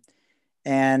 And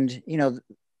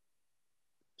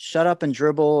shut up and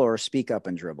dribble or speak up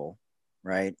and dribble,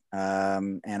 right?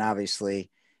 And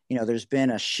obviously, there's been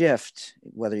a shift,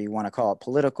 whether you want to call it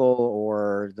political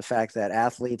or the fact that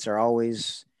athletes are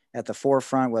always at the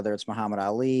forefront, whether it's Muhammad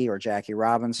Ali or Jackie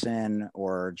Robinson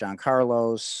or John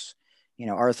Carlos,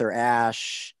 Arthur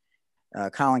Ashe,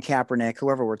 Colin Kaepernick,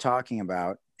 whoever we're talking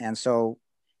about. And so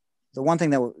the one thing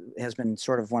that has been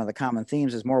sort of one of the common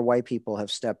themes is more white people have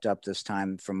stepped up this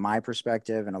time, from my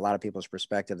perspective and a lot of people's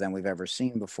perspective, than we've ever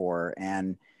seen before.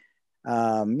 And,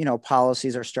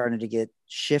 policies are starting to get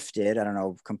shifted. I don't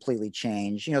know, completely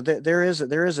changed. There is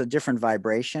a different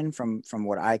vibration from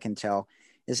what I can tell.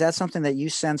 Is that something that you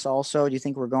sense also? Do you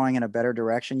think we're going in a better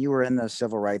direction? You were in the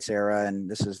civil rights era, and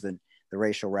this is the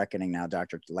racial reckoning now,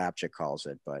 Dr. Lapchick calls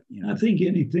it. But, I think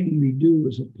anything we do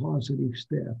is a positive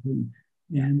step.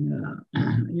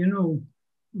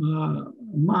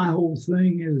 My whole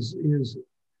thing is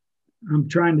I'm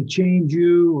trying to change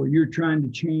you, or you're trying to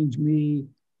change me.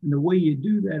 And the way you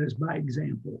do that is by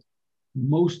example.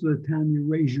 Most of the time you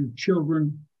raise your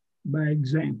children by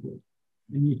example,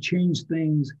 and you change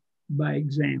things by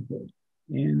example.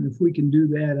 And if we can do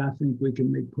that, I think we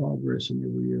can make progress in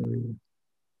every area.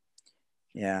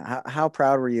 Yeah. How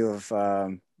proud were you of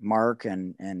Mark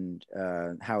and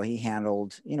how he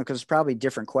handled, because it's probably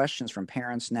different questions from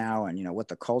parents now, and, what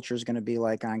the culture is going to be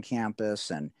like on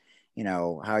campus, and,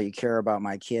 how you care about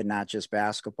my kid, not just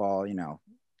basketball.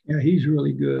 Yeah, he's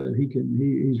really good.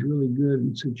 He's really good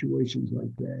in situations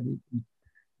like that.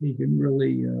 He can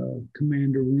really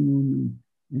command a room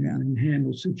and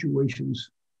handle situations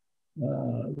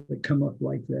that come up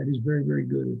like that. He's very, very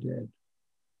good at that.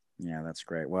 Yeah, that's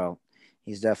great. Well,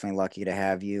 he's definitely lucky to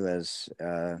have you as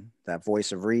that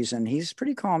voice of reason. He's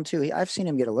pretty calm too. I've seen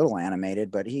him get a little animated,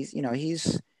 but he's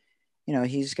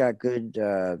got good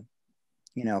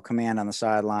command on the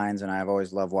sidelines, and I've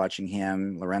always loved watching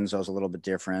him. Lorenzo's a little bit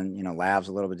different, Lav's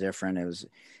a little bit different. It was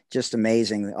just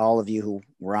amazing. All of you who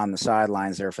were on the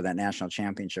sidelines there for that national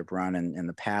championship run, and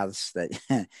the paths that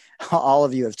all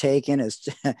of you have taken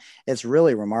it's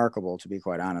really remarkable, to be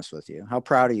quite honest with you. How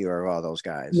proud of you are of all those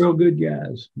guys. Real good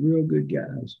guys, real good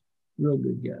guys, real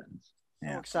good guys.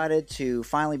 Yeah. I'm excited to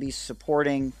finally be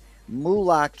supporting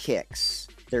Moolah Kicks.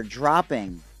 They're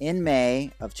dropping in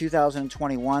May of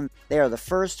 2021. They are the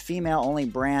first female-only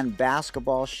brand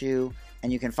basketball shoe,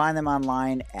 and you can find them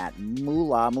online at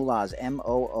Moolah. Moolah is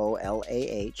Moolah,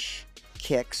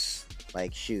 Kicks,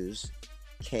 like shoes,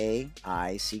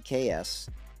 Kicks,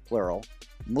 plural,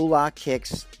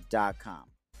 moolahkicks.com.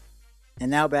 And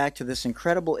now back to this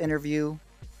incredible interview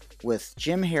with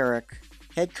Jim Harrick,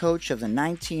 head coach of the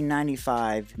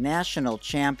 1995 national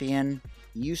champion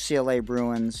UCLA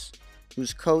Bruins,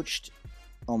 who's coached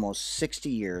almost 60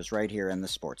 years right here in the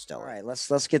Sports Deli. All right,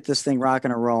 let's get this thing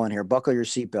rocking and rolling here. Buckle your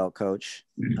seatbelt, Coach.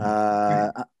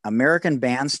 American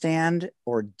Bandstand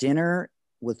or dinner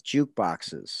with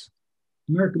jukeboxes?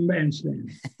 American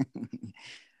Bandstand.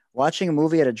 Watching a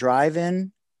movie at a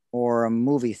drive-in or a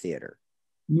movie theater?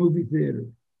 Movie theater.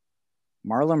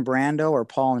 Marlon Brando or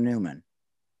Paul Newman?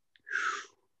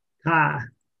 Tie.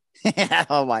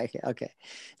 Oh my, okay.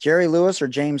 Jerry Lewis or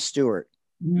James Stewart?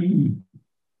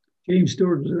 James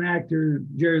Stewart was an actor.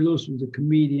 Jerry Lewis was a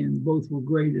comedian. Both were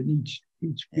great in each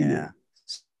field. Yeah.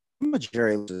 Some of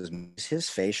Jerry Lewis, his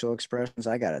facial expressions,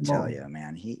 I gotta tell you,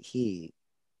 man, he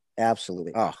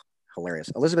absolutely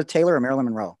hilarious. Elizabeth Taylor or Marilyn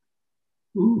Monroe?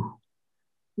 Ooh.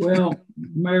 Well,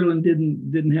 Marilyn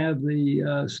didn't have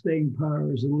the staying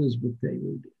power as Elizabeth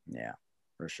Taylor did. Yeah,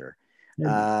 for sure.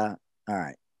 All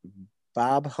right.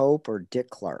 Bob Hope or Dick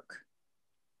Clark?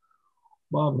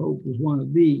 Bob Hope was one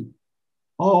of the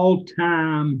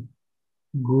all-time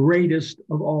greatest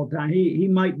of all time. He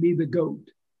might be the GOAT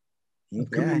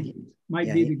of comedians.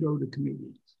 Might be the GOAT of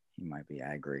comedians. He might be.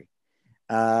 I agree.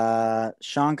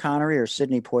 Sean Connery or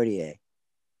Sidney Poitier?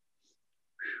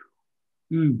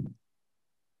 Sidney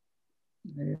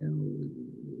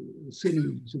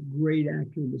was a great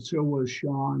actor, but so was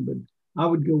Sean. But I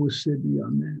would go with Sidney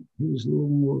on that. He was a little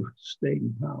more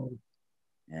staying power.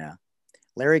 Yeah.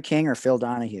 Larry King or Phil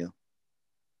Donahue?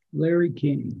 Larry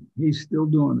King. He's still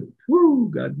doing it. Woo,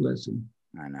 God bless him.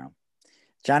 I know.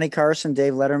 Johnny Carson,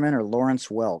 Dave Letterman, or Lawrence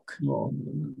Welk? Oh,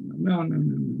 no.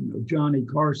 Johnny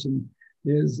Carson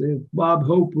is, if Bob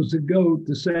Hope was the GOAT,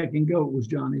 the second GOAT was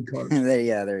Johnny Carson.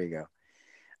 There you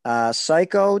go.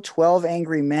 Psycho, 12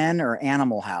 Angry Men, or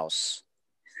Animal House?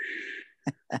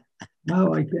 I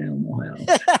like Animal House.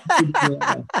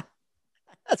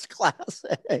 That's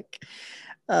classic.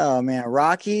 Oh, man.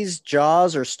 Rockies,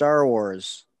 Jaws, or Star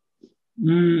Wars?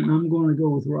 I'm going to go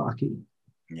with Rocky.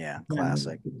 Yeah,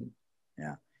 classic.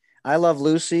 Yeah. I Love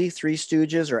Lucy, Three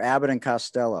Stooges, or Abbott and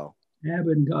Costello?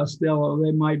 Abbott and Costello,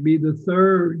 they might be the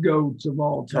third GOATs of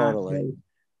all time. Totally.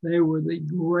 They were the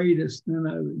greatest.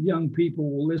 And young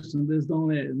people will listen to this,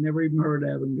 never even heard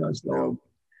Abbott and Costello.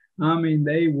 No. I mean,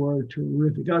 they were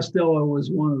terrific. Costello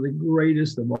was one of the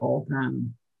greatest of all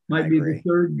time. Might be the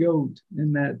third GOAT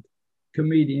in that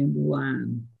comedian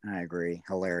line. I agree.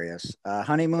 Hilarious.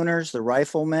 Honeymooners, The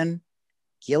Rifleman,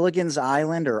 Gilligan's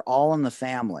Island, or All in the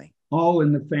Family? All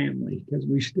in the Family, because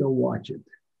we still watch it.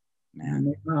 Man.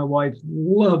 And my wife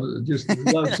loves it. Just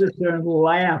sits there and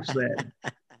laughs at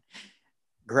it.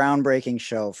 Groundbreaking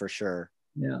show for sure.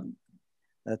 Yeah.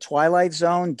 The Twilight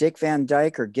Zone, Dick Van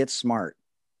Dyke, or Get Smart?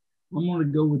 I'm going to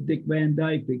go with Dick Van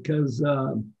Dyke because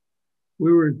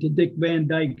we were at the Dick Van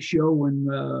Dyke show when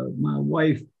my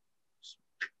wife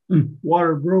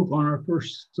water broke on our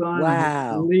first son.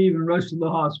 Wow. And leave and rush to the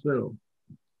hospital.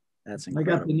 That's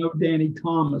incredible. I got to know Danny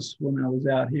Thomas when I was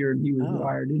out here, and he was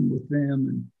wired in with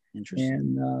them.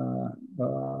 Interesting.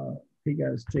 And he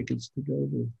got his tickets to go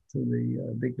to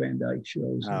the Dick Van Dyke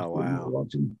shows. Oh, wow.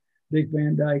 Watching Dick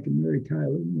Van Dyke and Mary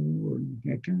Tyler Moore. And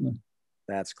that kind of.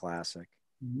 That's classic.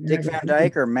 Dick Van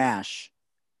Dyke or MASH?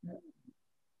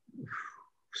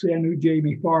 See, I knew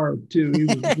Jamie Farr too. He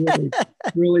was really,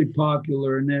 really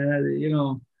popular, and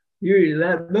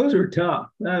those are tough.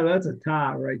 That's a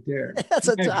tie right there. That's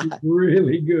a tie.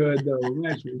 Really good though.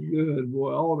 That was good,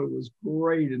 boy. Aldo was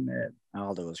great in that.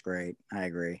 Aldo was great. I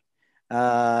agree.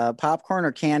 Popcorn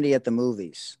or candy at the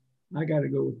movies? I got to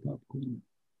go with popcorn.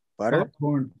 Butter?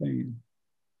 Popcorn fan.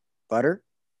 Butter?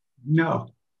 No.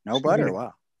 No butter.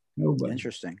 Wow. No butter.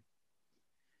 Interesting.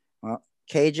 Well,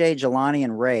 KJ, Jelani,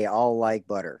 and Ray all like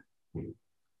butter.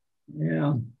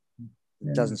 Yeah.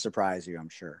 It doesn't surprise you, I'm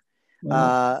sure.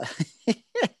 Well,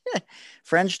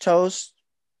 French toast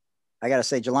I got to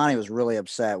say, Jelani was really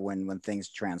upset when things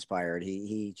transpired.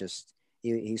 He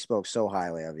spoke so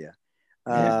highly of you.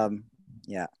 Yeah,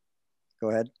 Yeah, go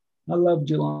ahead. I love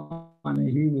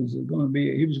Jelani. He was going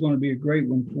to be a great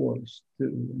one for us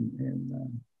too, and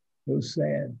it was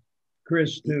sad.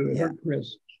 Chris too. It Yeah, hurt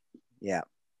Chris. yeah.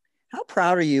 How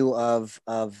proud are you of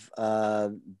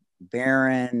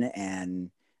Baron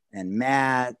and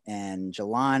Matt and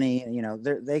Jelani? You know,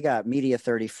 they got Media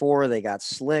 34, they got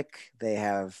Slick, they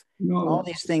have You all know,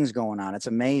 these things going on. It's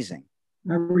amazing.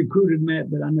 I recruited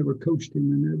Matt, but I never coached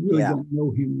him, and I really Yeah, don't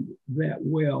know him that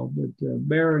well. But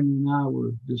Barron and I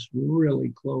were just really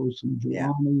close, and yeah,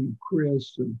 Jelani and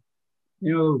Chris, and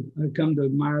you know, I come to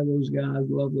admire those guys,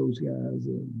 love those guys,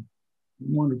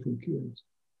 wonderful kids.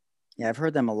 yeah. I've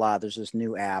heard them a lot. There's this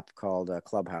new app called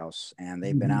Clubhouse, and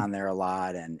they've been Mm-hmm. on there a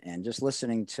lot, and just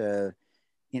listening to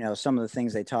some of the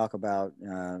things they talk about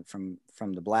from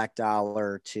the black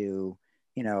dollar to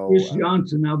Chris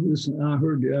Johnson, I've listened. I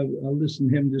listened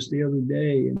to him just the other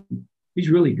day, and he's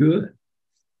really good.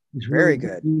 He's really very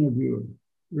good good. interviewer. Yeah,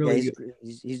 Really good.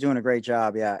 he's doing a great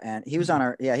job. Yeah, and he was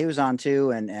on he was on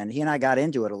too, and he and I got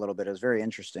into it a little bit. It was very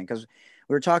interesting because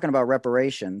we were talking about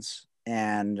reparations,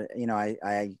 and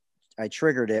I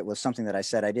triggered it with something that I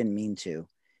said I didn't mean to,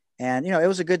 and it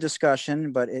was a good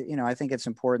discussion, but I think it's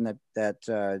important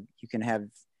that you can have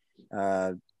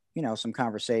some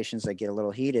conversations that get a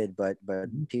little heated, but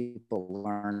people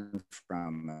learn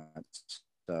from it.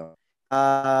 So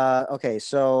okay,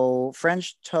 so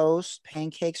French toast,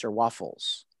 pancakes, or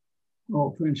waffles?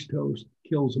 Oh, French toast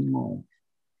kills them all.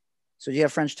 So do you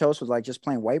have French toast with like just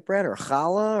plain white bread or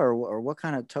challah or what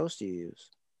kind of toast do you use?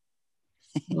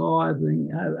 Oh, I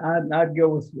think I'd go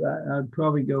with I'd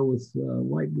probably go with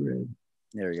white bread.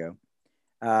 There you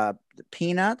go. The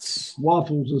peanuts.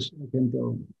 Waffles a second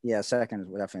though. Yeah, second is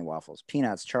definitely waffles.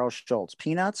 Peanuts, Charles Schultz.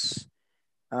 Peanuts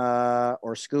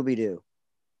or Scooby Doo?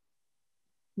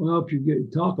 Well, if you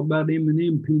talk about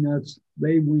M&M peanuts,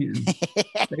 they win.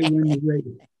 They win the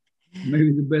race.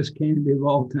 Maybe the best candy of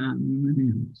all time,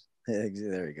 M&Ms.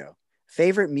 There you go.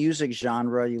 Favorite music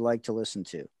genre you like to listen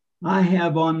to? I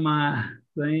have on my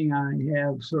thing,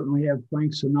 certainly have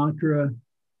Frank Sinatra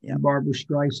Yep. and Barbara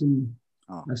Streisand.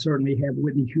 Oh, I certainly have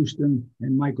Whitney Houston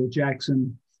and Michael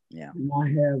Jackson. yeah. And I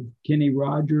have Kenny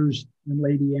Rogers and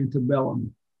Lady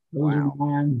Antebellum. Those Wow. are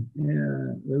mine.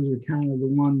 Those are kind of the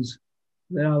ones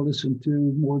that I listen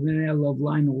to more than I love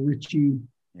Lionel Richie.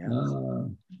 Yeah.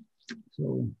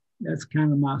 So that's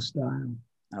kind of my style.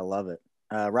 I love it.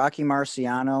 Rocky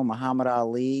Marciano, Muhammad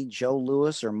Ali, Joe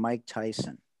Louis, or Mike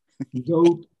Tyson? The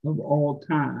GOAT of all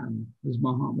time is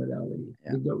Muhammad Ali.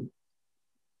 Yeah. The GOAT.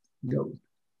 GOAT.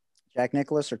 Jack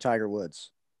Nicklaus or Tiger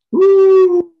Woods?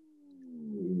 Woo!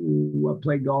 I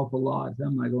play golf a lot.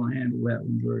 I'm not going to handle that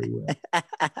one very well.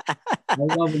 I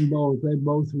love them both. They're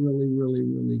both really, really,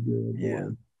 really good. Yeah.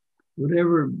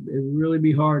 Whatever, it would really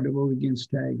be hard to vote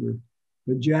against Tiger.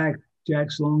 But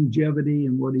Jack's longevity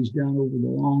and what he's done over the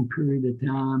long period of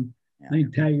time, yeah. I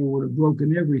think Tiger would have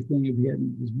broken everything if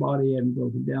his body hadn't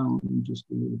broken down on him just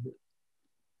a little bit.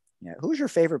 Yeah. Who's your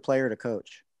favorite player to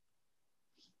coach?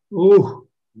 Oh,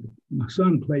 my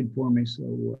son played for me,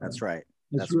 so that's right.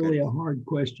 That's really good. A hard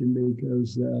question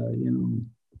because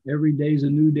every day's a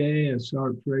new day. I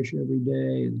start fresh every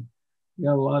day, and you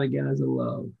got a lot of guys I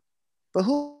love. But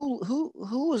who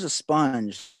was a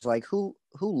sponge? Like who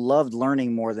loved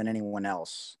learning more than anyone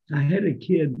else? I had a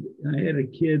kid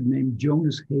named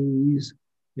Jonas Hayes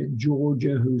at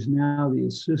Georgia, who's now the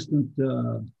assistant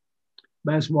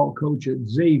basketball coach at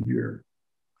Xavier.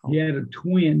 He had a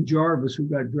twin, Jarvis, who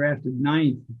got drafted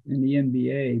 9th in the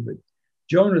NBA. But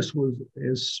Jonas was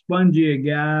as spongy a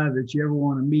guy that you ever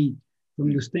want to meet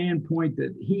from the standpoint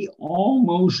that he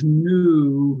almost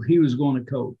knew he was going to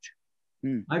coach.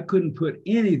 I couldn't put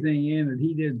anything in that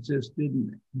he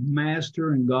didn't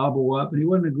master and gobble up. And he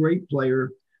wasn't a great player,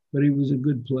 but he was a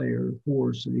good player, of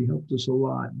course, and he helped us a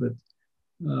lot. But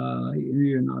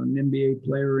you're not an NBA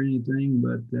player or anything,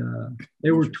 but they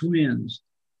were twins.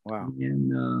 Wow.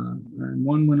 And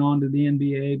one went on to the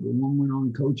NBA, but one went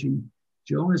on coaching.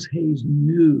 Jonas Hayes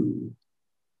knew.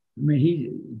 I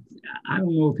mean, I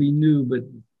don't know if he knew, but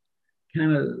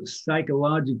kind of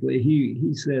psychologically,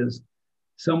 he says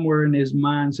somewhere in his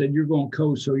mind said, "You're going to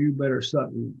coach, so you better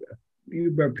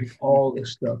pick all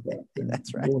this stuff up." And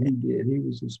that's right. Boy, he did. He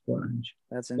was a sponge.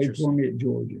 That's interesting. They for me at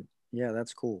Georgia. Yeah,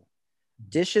 that's cool.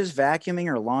 Dishes, vacuuming,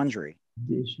 or laundry?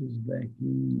 Dishes,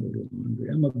 vacuum, or laundry.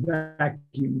 I'm a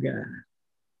vacuum guy.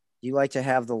 Do you like to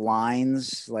have the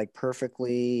lines like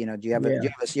perfectly? Do you have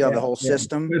the whole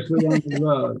system? Especially on the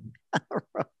rug.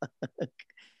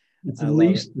 It's at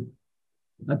least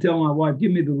I tell my wife,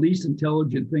 give me the least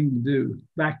intelligent thing to do,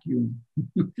 vacuum.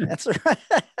 That's right.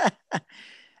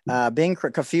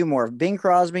 A few more. Bing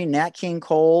Crosby, Nat King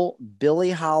Cole,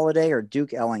 Billie Holiday, or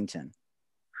Duke Ellington.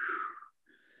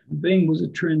 Bing was a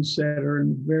trendsetter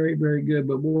and very, very good.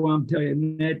 But boy, I'm telling you,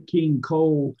 Nat King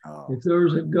Cole, if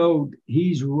there's a GOAT,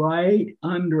 he's right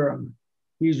under him.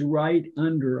 He's right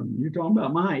under him. You're talking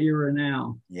about my era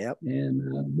now. Yep.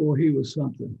 And boy, he was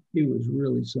something. He was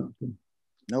really something.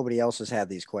 Nobody else has had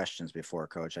these questions before,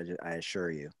 Coach. I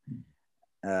assure you.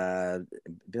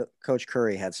 Coach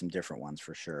Curry had some different ones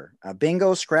for sure.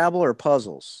 Bingo, Scrabble, or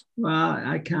puzzles? Well,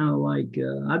 I kind of like,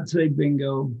 I'd say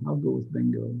bingo. I'll go with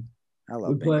bingo. I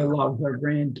love bingo. Play a lot with our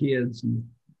grandkids. And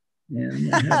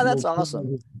that's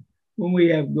awesome. When we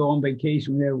go on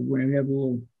vacation, we have a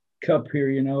little cup here,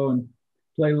 and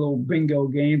play little bingo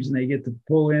games, and they get to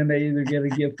pull in. They either get a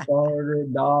gift card or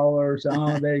 $1 or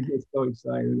something. They get so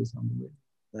excited or something.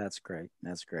 That's great.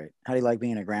 That's great. How do you like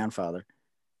being a grandfather?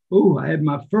 Oh, I had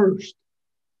my first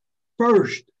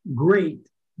great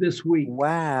this week.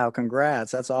 Wow.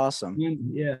 Congrats. That's awesome. And,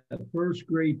 yeah. First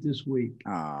great this week.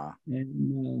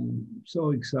 And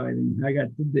so exciting. I got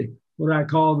what I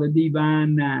call the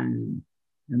divine nine,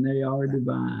 and they are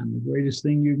divine. The greatest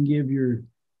thing your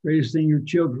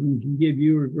children can give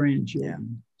you are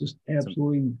grandchildren. Yeah. Just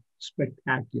absolutely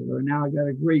spectacular. And now I got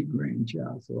a great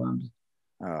grandchild. So I'm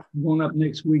going up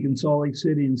next week in Salt Lake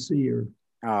City and see her.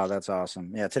 Oh, that's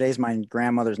awesome. Yeah. Today's my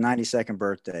grandmother's 92nd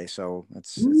birthday. So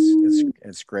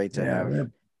it's great to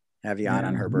have you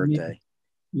on her birthday.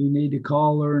 You need to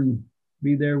call her and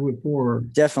be there for her.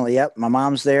 Definitely. Yep. My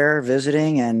mom's there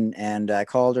visiting, and I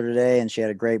called her today, and she had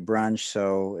a great brunch.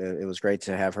 So it was great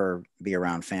to have her be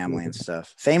around family and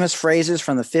stuff. Famous phrases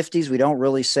from the 50s we don't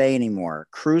really say anymore.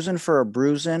 Cruising for a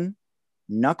bruising,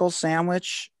 knuckle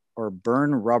sandwich, or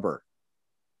burn rubber.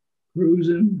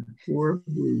 Cruising for a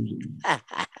bruising.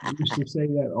 I used to say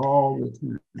that all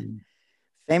the time.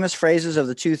 Famous phrases of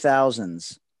the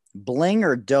 2000s. Bling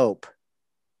or dope?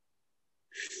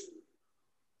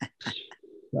 I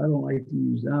don't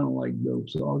like dope,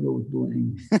 so I'll go with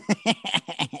bling.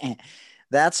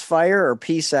 That's fire or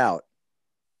peace out?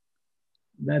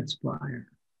 That's fire.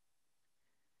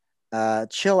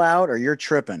 Chill out or you're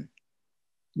tripping?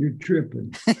 You're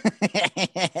tripping.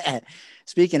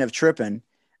 Speaking of tripping,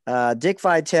 Dick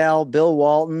Vitale, Bill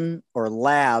Walton, or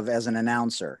Lav as an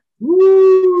announcer?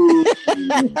 Woo!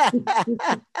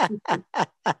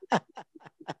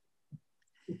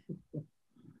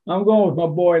 I'm going with my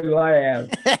boy Lav.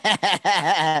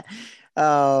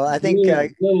 Oh, I think a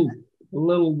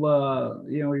little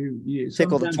you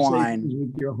tickle the twine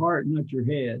with your heart, not your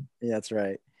head. Yeah, that's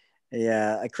right.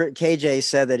 Yeah, KJ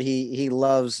said that he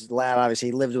loves Lav. Obviously,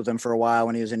 he lived with him for a while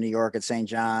when he was in New York at St.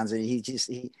 John's, and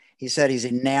he said he's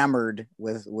enamored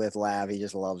with Lav. He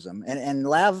just loves him, and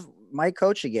Lav might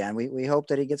coach again. We hope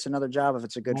that he gets another job if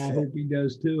it's a good fit. I hope he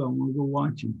does too. I'm gonna go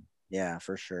watch him. Yeah,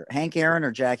 for sure. Hank Aaron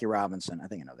or Jackie Robinson? I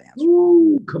think I know the answer.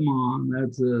 Ooh, come on,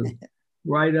 that's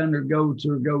right under goats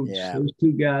or goats. Yeah. Those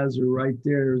two guys are right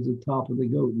there at the top of the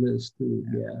GOAT list too.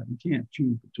 Yeah, you can't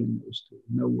choose between those two.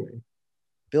 No way.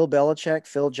 Bill Belichick,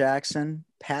 Phil Jackson,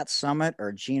 Pat Summitt,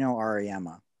 or Gino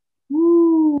Auriemma?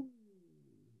 Woo.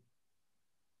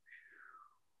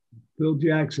 Phil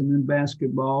Jackson in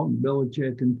basketball and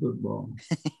Belichick in football.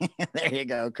 There you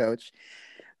go, Coach.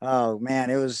 Oh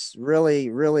man, it was really,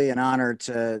 really an honor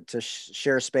to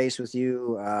share space with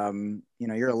you.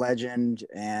 You're a legend,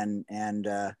 and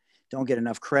don't get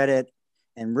enough credit.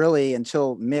 And really,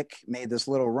 until Mick made this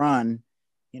little run,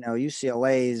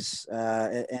 UCLA's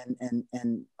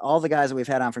and all the guys that we've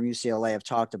had on from UCLA have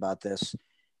talked about this.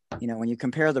 When you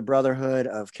compare the brotherhood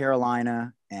of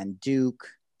Carolina and Duke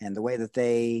and the way that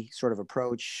they sort of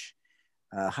approach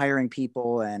hiring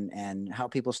people and how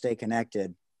people stay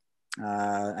connected,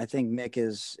 I think Mick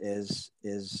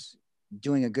is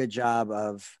doing a good job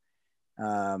of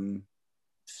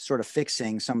sort of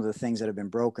fixing some of the things that have been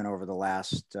broken over the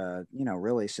last,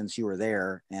 really since you were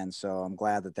there. And so I'm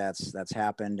glad that that's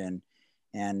happened.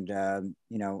 And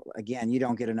again, you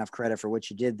don't get enough credit for what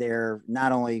you did there,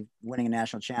 not only winning a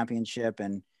national championship,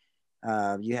 and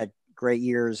you had great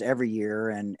years every year,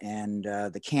 and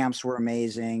the camps were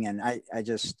amazing. And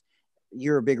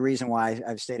you're a big reason why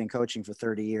I've stayed in coaching for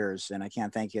 30 years. And I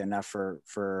can't thank you enough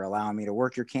for allowing me to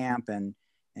work your camp and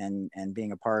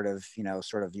being a part of,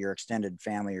 sort of your extended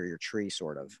family or your tree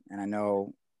sort of. And I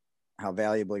know how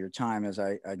valuable your time is.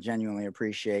 I genuinely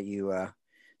appreciate you.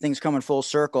 Things coming full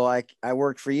circle. I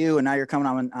worked for you, and now you're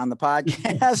coming on the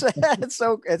podcast.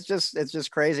 It's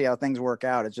just crazy how things work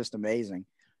out. It's just amazing.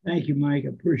 Thank you, Mike. I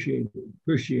appreciate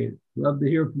it. Love to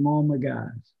hear from all my guys.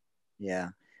 Yeah.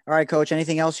 All right, Coach.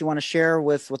 Anything else you want to share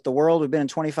with the world? We've been in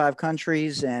 25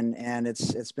 countries, and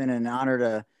it's been an honor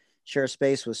to share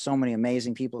space with so many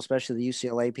amazing people, especially the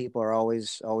UCLA people are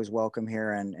always welcome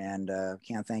here, and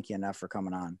can't thank you enough for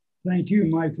coming on. Thank you,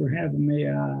 Mike, for having me.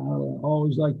 I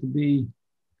always like to be,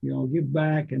 give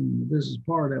back, and this is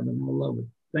part of it. And I love it.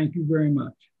 Thank you very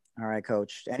much. All right,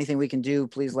 Coach. Anything we can do,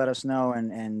 please let us know,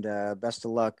 and best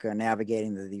of luck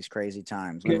navigating these crazy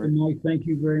times. Okay, Mike, thank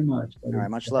you very much. All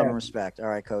right, much love and respect. All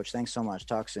right, Coach. Thanks so much.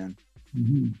 Talk soon.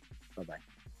 Bye-bye.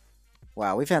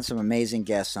 Wow, we've had some amazing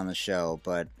guests on the show,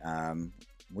 but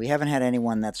we haven't had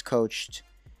anyone that's coached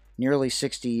nearly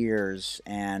 60 years,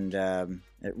 and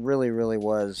it really, really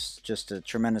was just a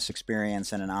tremendous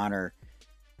experience and an honor.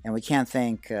 And we can't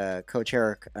thank Coach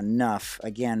Harrick enough,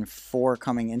 again, for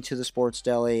coming into the Sports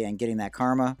Deli and getting that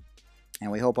karma.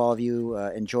 And we hope all of you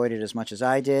enjoyed it as much as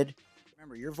I did.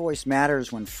 Remember, your voice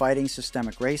matters when fighting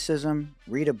systemic racism.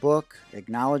 Read a book,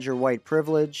 acknowledge your white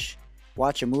privilege,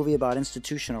 watch a movie about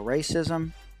institutional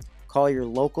racism, call your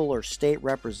local or state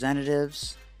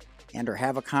representatives, and or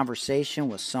have a conversation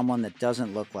with someone that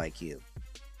doesn't look like you.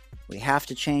 We have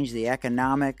to change the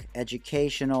economic,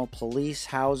 educational, police,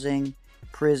 housing,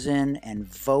 prison, and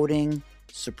voting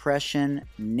suppression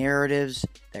narratives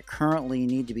that currently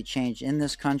need to be changed in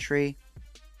this country.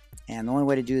 And the only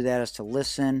way to do that is to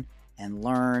listen and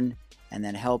learn and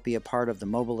then help be a part of the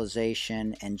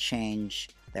mobilization and change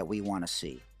that we want to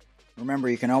see. Remember,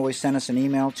 you can always send us an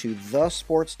email to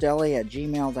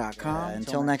thesportsdeli@gmail.com.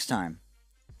 Until next time,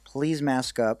 please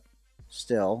mask up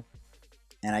still.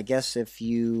 And I guess if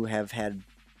you have had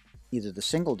either the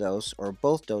single dose or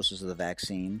both doses of the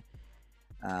vaccine,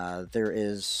 there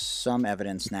is some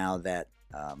evidence now that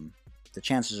the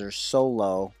chances are so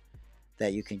low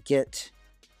that you can get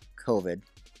COVID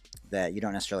that you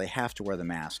don't necessarily have to wear the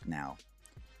mask now.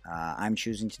 I'm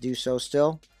choosing to do so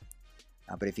still,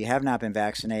 but if you have not been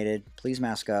vaccinated, please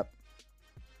mask up.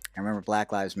 And remember,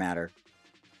 Black Lives Matter.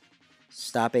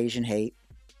 Stop Asian hate.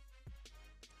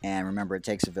 And remember, it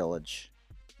takes a village.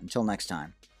 Until next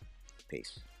time,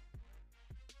 peace.